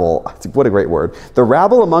 what a great word. The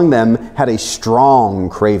rabble among them had a strong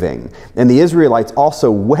craving. And the Israelites also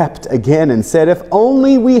wept again and said, if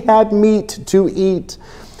only we had meat to eat.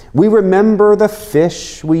 We remember the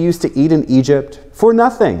fish we used to eat in Egypt for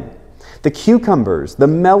nothing. The cucumbers, the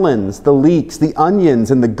melons, the leeks, the onions,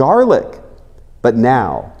 and the garlic. But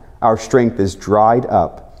now our strength is dried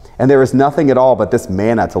up, and there is nothing at all but this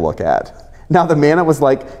manna to look at. Now the manna was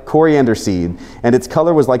like coriander seed, and its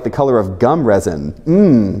color was like the color of gum resin.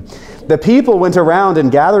 The people went around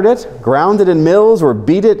and gathered it, ground it in mills, or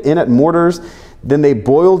beat it in at mortars. Then they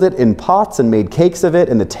boiled it in pots and made cakes of it,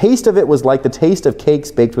 and the taste of it was like the taste of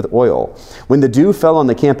cakes baked with oil. When the dew fell on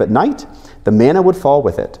the camp at night, the manna would fall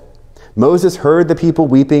with it. Moses heard the people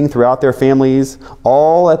weeping throughout their families,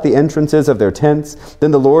 all at the entrances of their tents.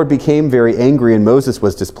 Then the Lord became very angry, and Moses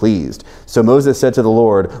was displeased. So Moses said to the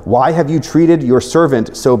Lord, why have you treated your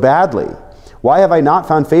servant so badly? Why have I not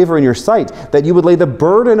found favor in your sight, that you would lay the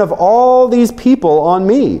burden of all these people on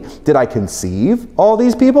me? Did I conceive all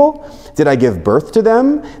these people? Did I give birth to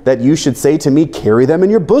them, that you should say to me, carry them in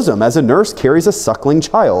your bosom, as a nurse carries a suckling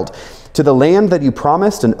child? To the land that you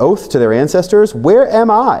promised an oath to their ancestors, where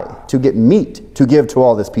am I to get meat to give to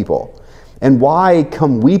all this people? And why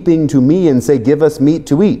come weeping to me and say, give us meat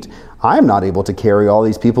to eat? I am not able to carry all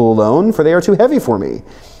these people alone, for they are too heavy for me.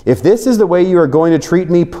 If this is the way you are going to treat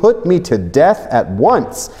me, put me to death at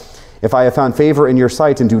once, if I have found favor in your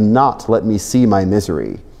sight, and do not let me see my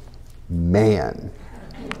misery. Man,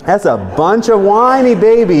 that's a bunch of whiny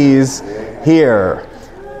babies here.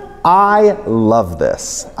 I love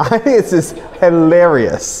this. I think this is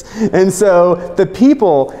hilarious. And so the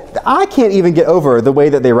people, I can't even get over the way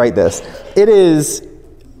that they write this. It is,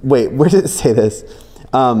 wait, where did it say this?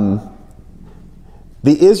 The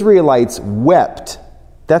Israelites wept.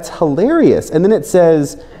 That's hilarious. And then it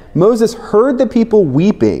says, Moses heard the people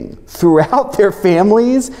weeping throughout their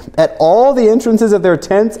families at all the entrances of their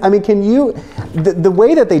tents. I mean, can you, the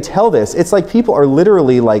way that they tell this, it's like people are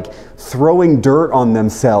literally like throwing dirt on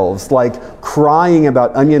themselves, like crying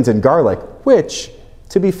about onions and garlic, which,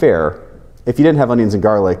 to be fair, if you didn't have onions and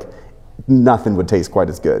garlic, nothing would taste quite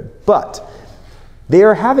as good. But they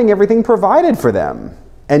are having everything provided for them.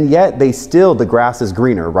 And yet they still, the grass is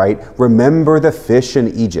greener, right? Remember the fish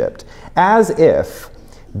in Egypt. As if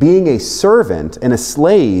being a servant and a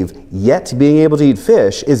slave, yet being able to eat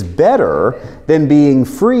fish, is better than being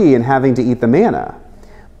free and having to eat the manna.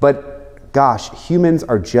 But gosh, humans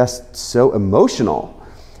are just so emotional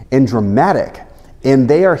and dramatic. And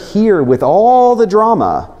they are here with all the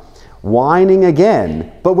drama, whining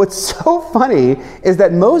again. But what's so funny is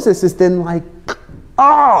that Moses is then like,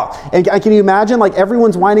 and can you imagine, like,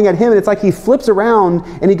 everyone's whining at him, and it's like he flips around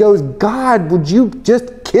and he goes, God, would you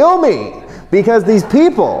just kill me? Because these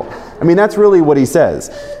people, I mean, that's really what he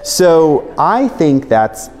says. So I think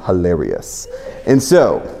that's hilarious. And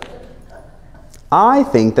so I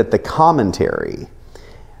think that the commentary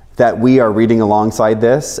that we are reading alongside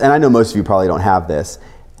this, and I know most of you probably don't have this,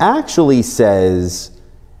 actually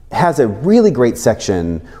has a really great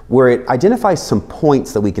section where it identifies some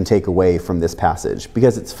points that we can take away from this passage.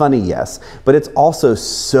 Because it's funny, yes, but it's also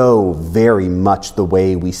so very much the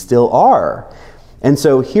way we still are. And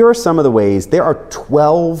so here are some of the ways. There are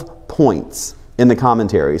 12 points in the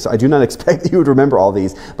commentary, so I do not expect that you would remember all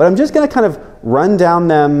these, but I'm just going to kind of run down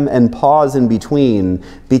them and pause in between,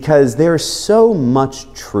 because there's so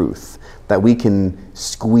much truth that we can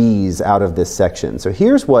squeeze out of this section. So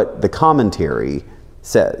here's what the commentary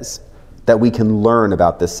says that we can learn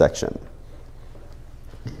about this section.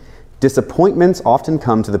 Disappointments often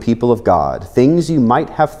come to the people of God. Things you might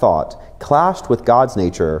have thought clashed with God's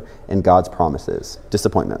nature and God's promises.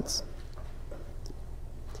 Disappointments.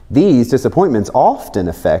 These disappointments often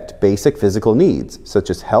affect basic physical needs, such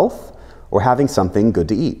as health or having something good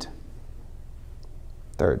to eat.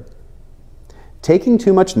 Third, taking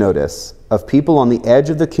too much notice of people on the edge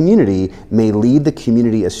of the community may lead the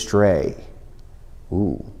community astray.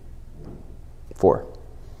 Ooh. 4,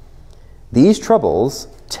 these troubles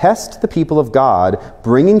test the people of God,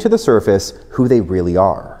 bringing to the surface who they really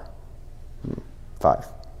are. 5,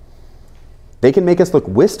 they can make us look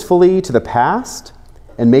wistfully to the past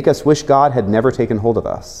and make us wish God had never taken hold of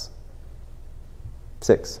us.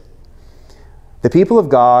 6, the people of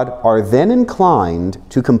God are then inclined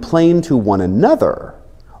to complain to one another,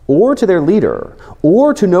 or to their leader,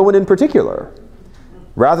 or to no one in particular,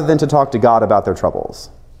 rather than to talk to God about their troubles.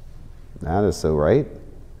 That is so right.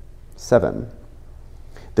 7,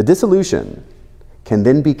 the dissolution can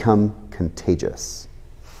then become contagious,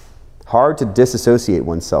 hard to disassociate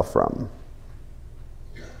oneself from.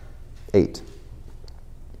 8,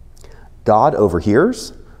 God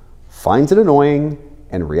overhears, finds it annoying,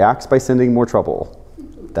 and reacts by sending more trouble.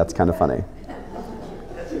 That's kind of funny.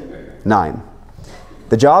 9,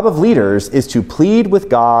 the job of leaders is to plead with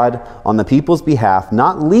God on the people's behalf,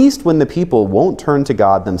 not least when the people won't turn to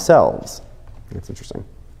God themselves. That's interesting.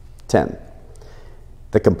 10,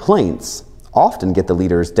 the complaints often get the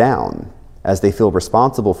leaders down as they feel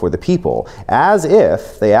responsible for the people, as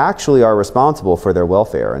if they actually are responsible for their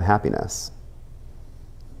welfare and happiness.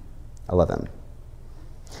 11,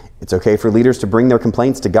 it's okay for leaders to bring their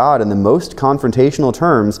complaints to God in the most confrontational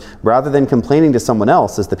terms rather than complaining to someone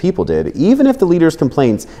else as the people did, even if the leader's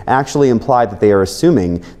complaints actually imply that they are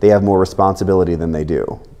assuming they have more responsibility than they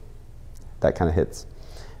do. That kind of hits.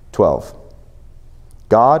 12,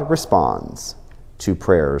 God responds to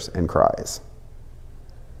prayers and cries.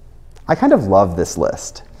 I kind of love this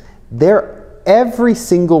list. Every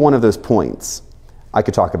single one of those points I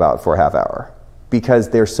could talk about for a half hour because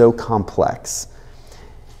they're so complex.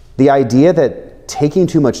 The idea that taking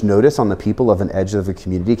too much notice on the people of an edge of a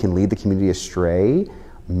community can lead the community astray,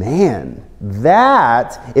 man,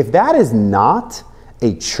 if that is not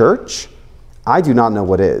a church, I do not know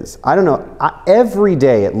what is. I don't know. Every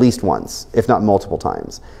day, at least once, if not multiple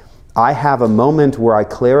times, I have a moment where I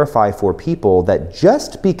clarify for people that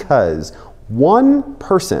just because one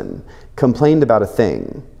person complained about a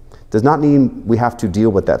thing does not mean we have to deal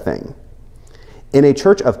with that thing. In a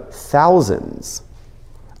church of thousands,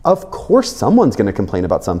 of course someone's going to complain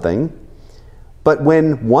about something, but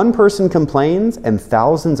when one person complains and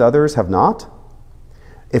thousands others have not,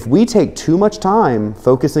 if we take too much time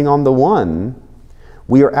focusing on the one,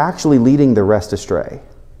 we are actually leading the rest astray.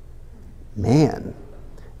 Man,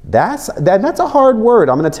 that's a hard word,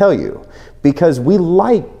 I'm going to tell you, because we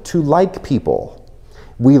like to like people.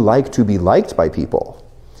 We like to be liked by people.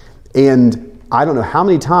 And I don't know how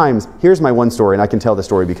many times, here's my one story, and I can tell the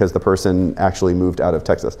story because the person actually moved out of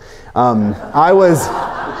Texas.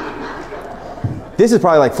 This is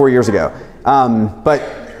probably like 4 years ago, but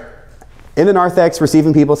in the narthex,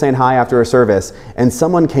 receiving people saying hi after a service, and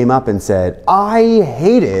someone came up and said, I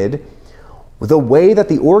hated the way that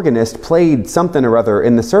the organist played something or other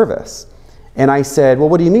in the service. And I said, well,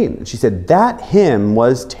 what do you mean? And she said, that hymn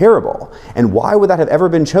was terrible, and why would that have ever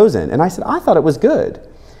been chosen? And I said, I thought it was good.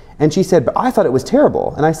 And she said, but I thought it was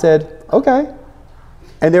terrible. And I said, okay.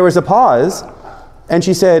 And there was a pause, and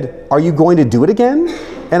she said, are you going to do it again?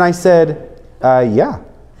 And I said, yeah.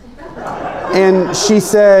 And she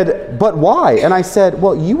said, but why? And I said,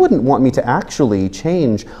 well, you wouldn't want me to actually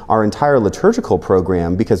change our entire liturgical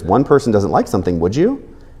program because one person doesn't like something, would you?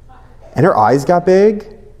 And her eyes got big,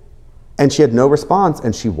 and she had no response,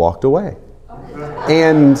 and she walked away.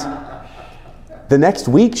 And the next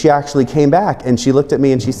week, she actually came back, and she looked at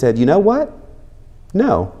me, and she said, you know what?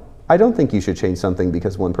 No, I don't think you should change something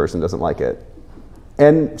because one person doesn't like it.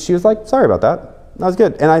 And she was like, sorry about that. That was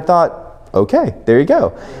good. And I thought, okay, there you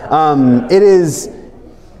go. It is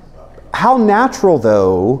how natural,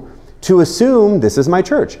 though, to assume this is my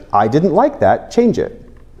church. I didn't like that, change it.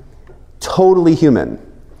 Totally human.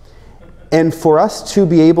 And for us to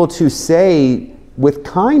be able to say with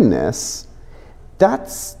kindness,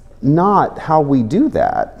 that's not how we do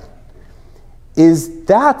that,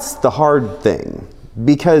 that's the hard thing.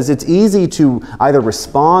 Because it's easy to either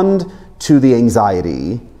respond to the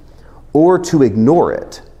anxiety or to ignore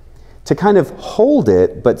it. To kind of hold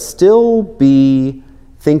it but still be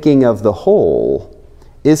thinking of the whole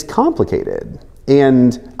is complicated.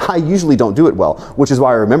 And I usually don't do it well, which is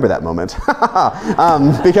why I remember that moment.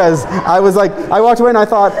 Because I was like, I walked away and I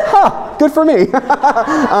thought, good for me.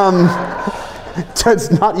 That's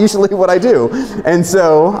not usually what I do. And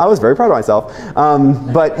so I was very proud of myself.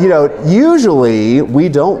 But, usually we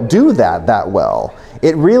don't do that well.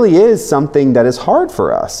 It really is something that is hard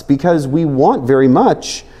for us because we want very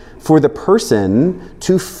much for the person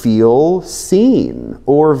to feel seen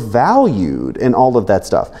or valued and all of that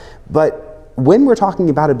stuff. But when we're talking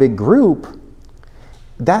about a big group,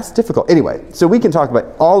 that's difficult. Anyway, so we can talk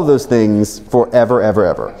about all of those things forever,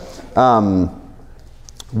 ever.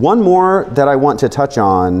 One more that I want to touch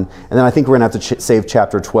on, and then I think we're going to have to save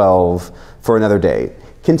chapter 12 for another day.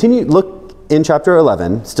 Look in chapter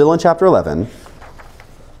 11, still in chapter 11.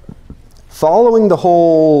 Following the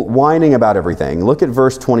whole whining about everything, look at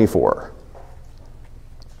verse 24.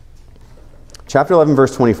 Chapter 11,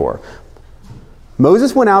 verse 24.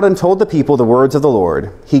 Moses went out and told the people the words of the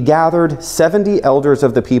Lord. He gathered 70 elders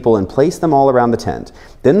of the people and placed them all around the tent.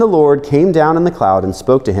 Then the Lord came down in the cloud and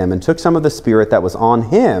spoke to him and took some of the Spirit that was on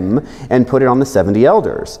him and put it on the 70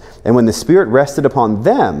 elders. And when the Spirit rested upon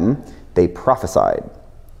them, they prophesied.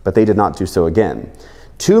 But they did not do so again.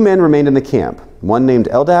 2 men remained in the camp, one named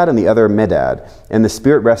Eldad and the other Medad, and the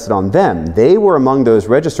Spirit rested on them. They were among those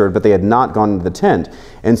registered, but they had not gone into the tent.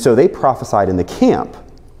 And so they prophesied in the camp.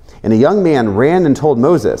 And a young man ran and told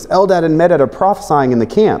Moses, Eldad and Medad are prophesying in the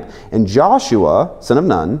camp. And Joshua, son of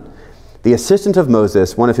Nun, the assistant of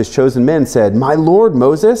Moses, one of his chosen men, said, My lord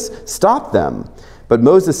Moses, stop them. But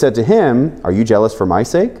Moses said to him, Are you jealous for my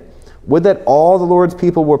sake? Would that all the Lord's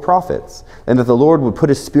people were prophets, and that the Lord would put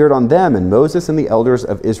his Spirit on them. And Moses and the elders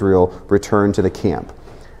of Israel returned to the camp.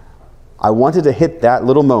 I wanted to hit that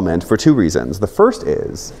little moment for 2 reasons. The first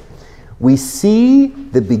is, we see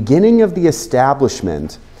the beginning of the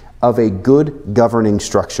establishment of a good governing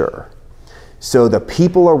structure. So the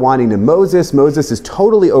people are whining to Moses. Moses is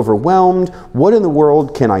totally overwhelmed. What in the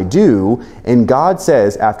world can I do? And God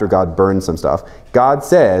says, after God burned some stuff, God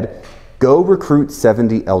said, go recruit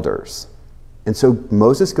 70 elders. And so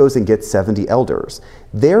Moses goes and gets 70 elders.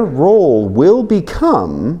 Their role will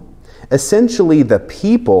become essentially the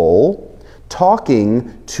people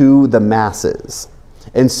talking to the masses.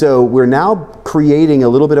 And so we're now creating a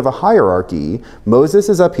little bit of a hierarchy. Moses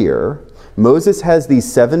is up here. Moses has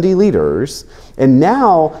these 70 leaders. And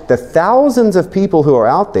now the thousands of people who are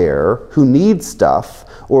out there who need stuff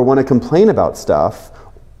or want to complain about stuff,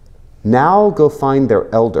 now go find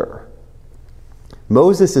their elder.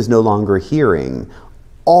 Moses is no longer hearing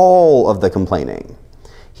all of the complaining.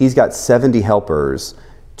 He's got 70 helpers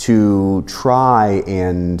to try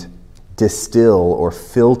and distill or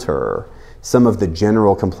filter some of the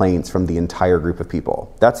general complaints from the entire group of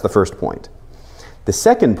people. That's the first point. The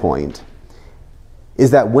second point is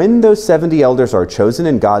that when those 70 elders are chosen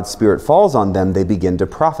and God's Spirit falls on them, they begin to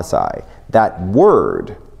prophesy. That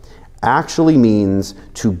word actually means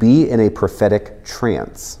to be in a prophetic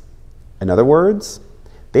trance. In other words,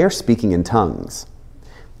 they are speaking in tongues.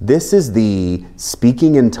 This is the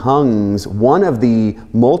speaking in tongues, one of the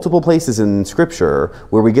multiple places in Scripture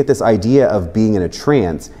where we get this idea of being in a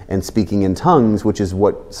trance and speaking in tongues, which is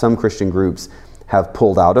what some Christian groups have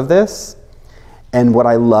pulled out of this. And what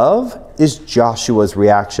I love is Joshua's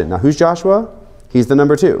reaction. Now, who's Joshua? He's the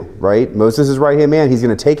number 2, right? Moses' right-hand man. He's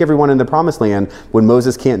going to take everyone in the promised land when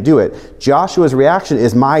Moses can't do it. Joshua's reaction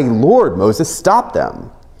is, my Lord, Moses, stop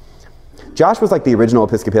them. Joshua's like the original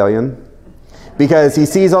Episcopalian, because he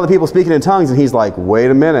sees all the people speaking in tongues and he's like, wait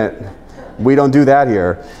a minute, we don't do that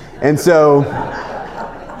here. And so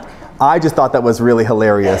I just thought that was really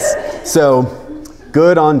hilarious. So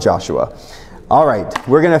good on Joshua. All right,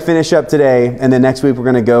 we're going to finish up today, and then next week we're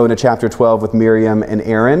going to go into chapter 12 with Miriam and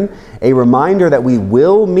Aaron. A reminder that we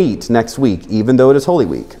will meet next week, even though it is Holy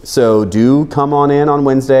Week. So do come on in on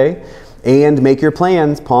Wednesday and make your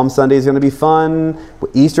plans. Palm Sunday is going to be fun.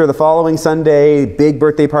 Easter the following Sunday, big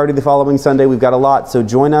birthday party the following Sunday. We've got a lot, so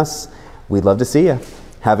join us. We'd love to see you.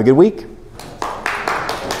 Have a good week.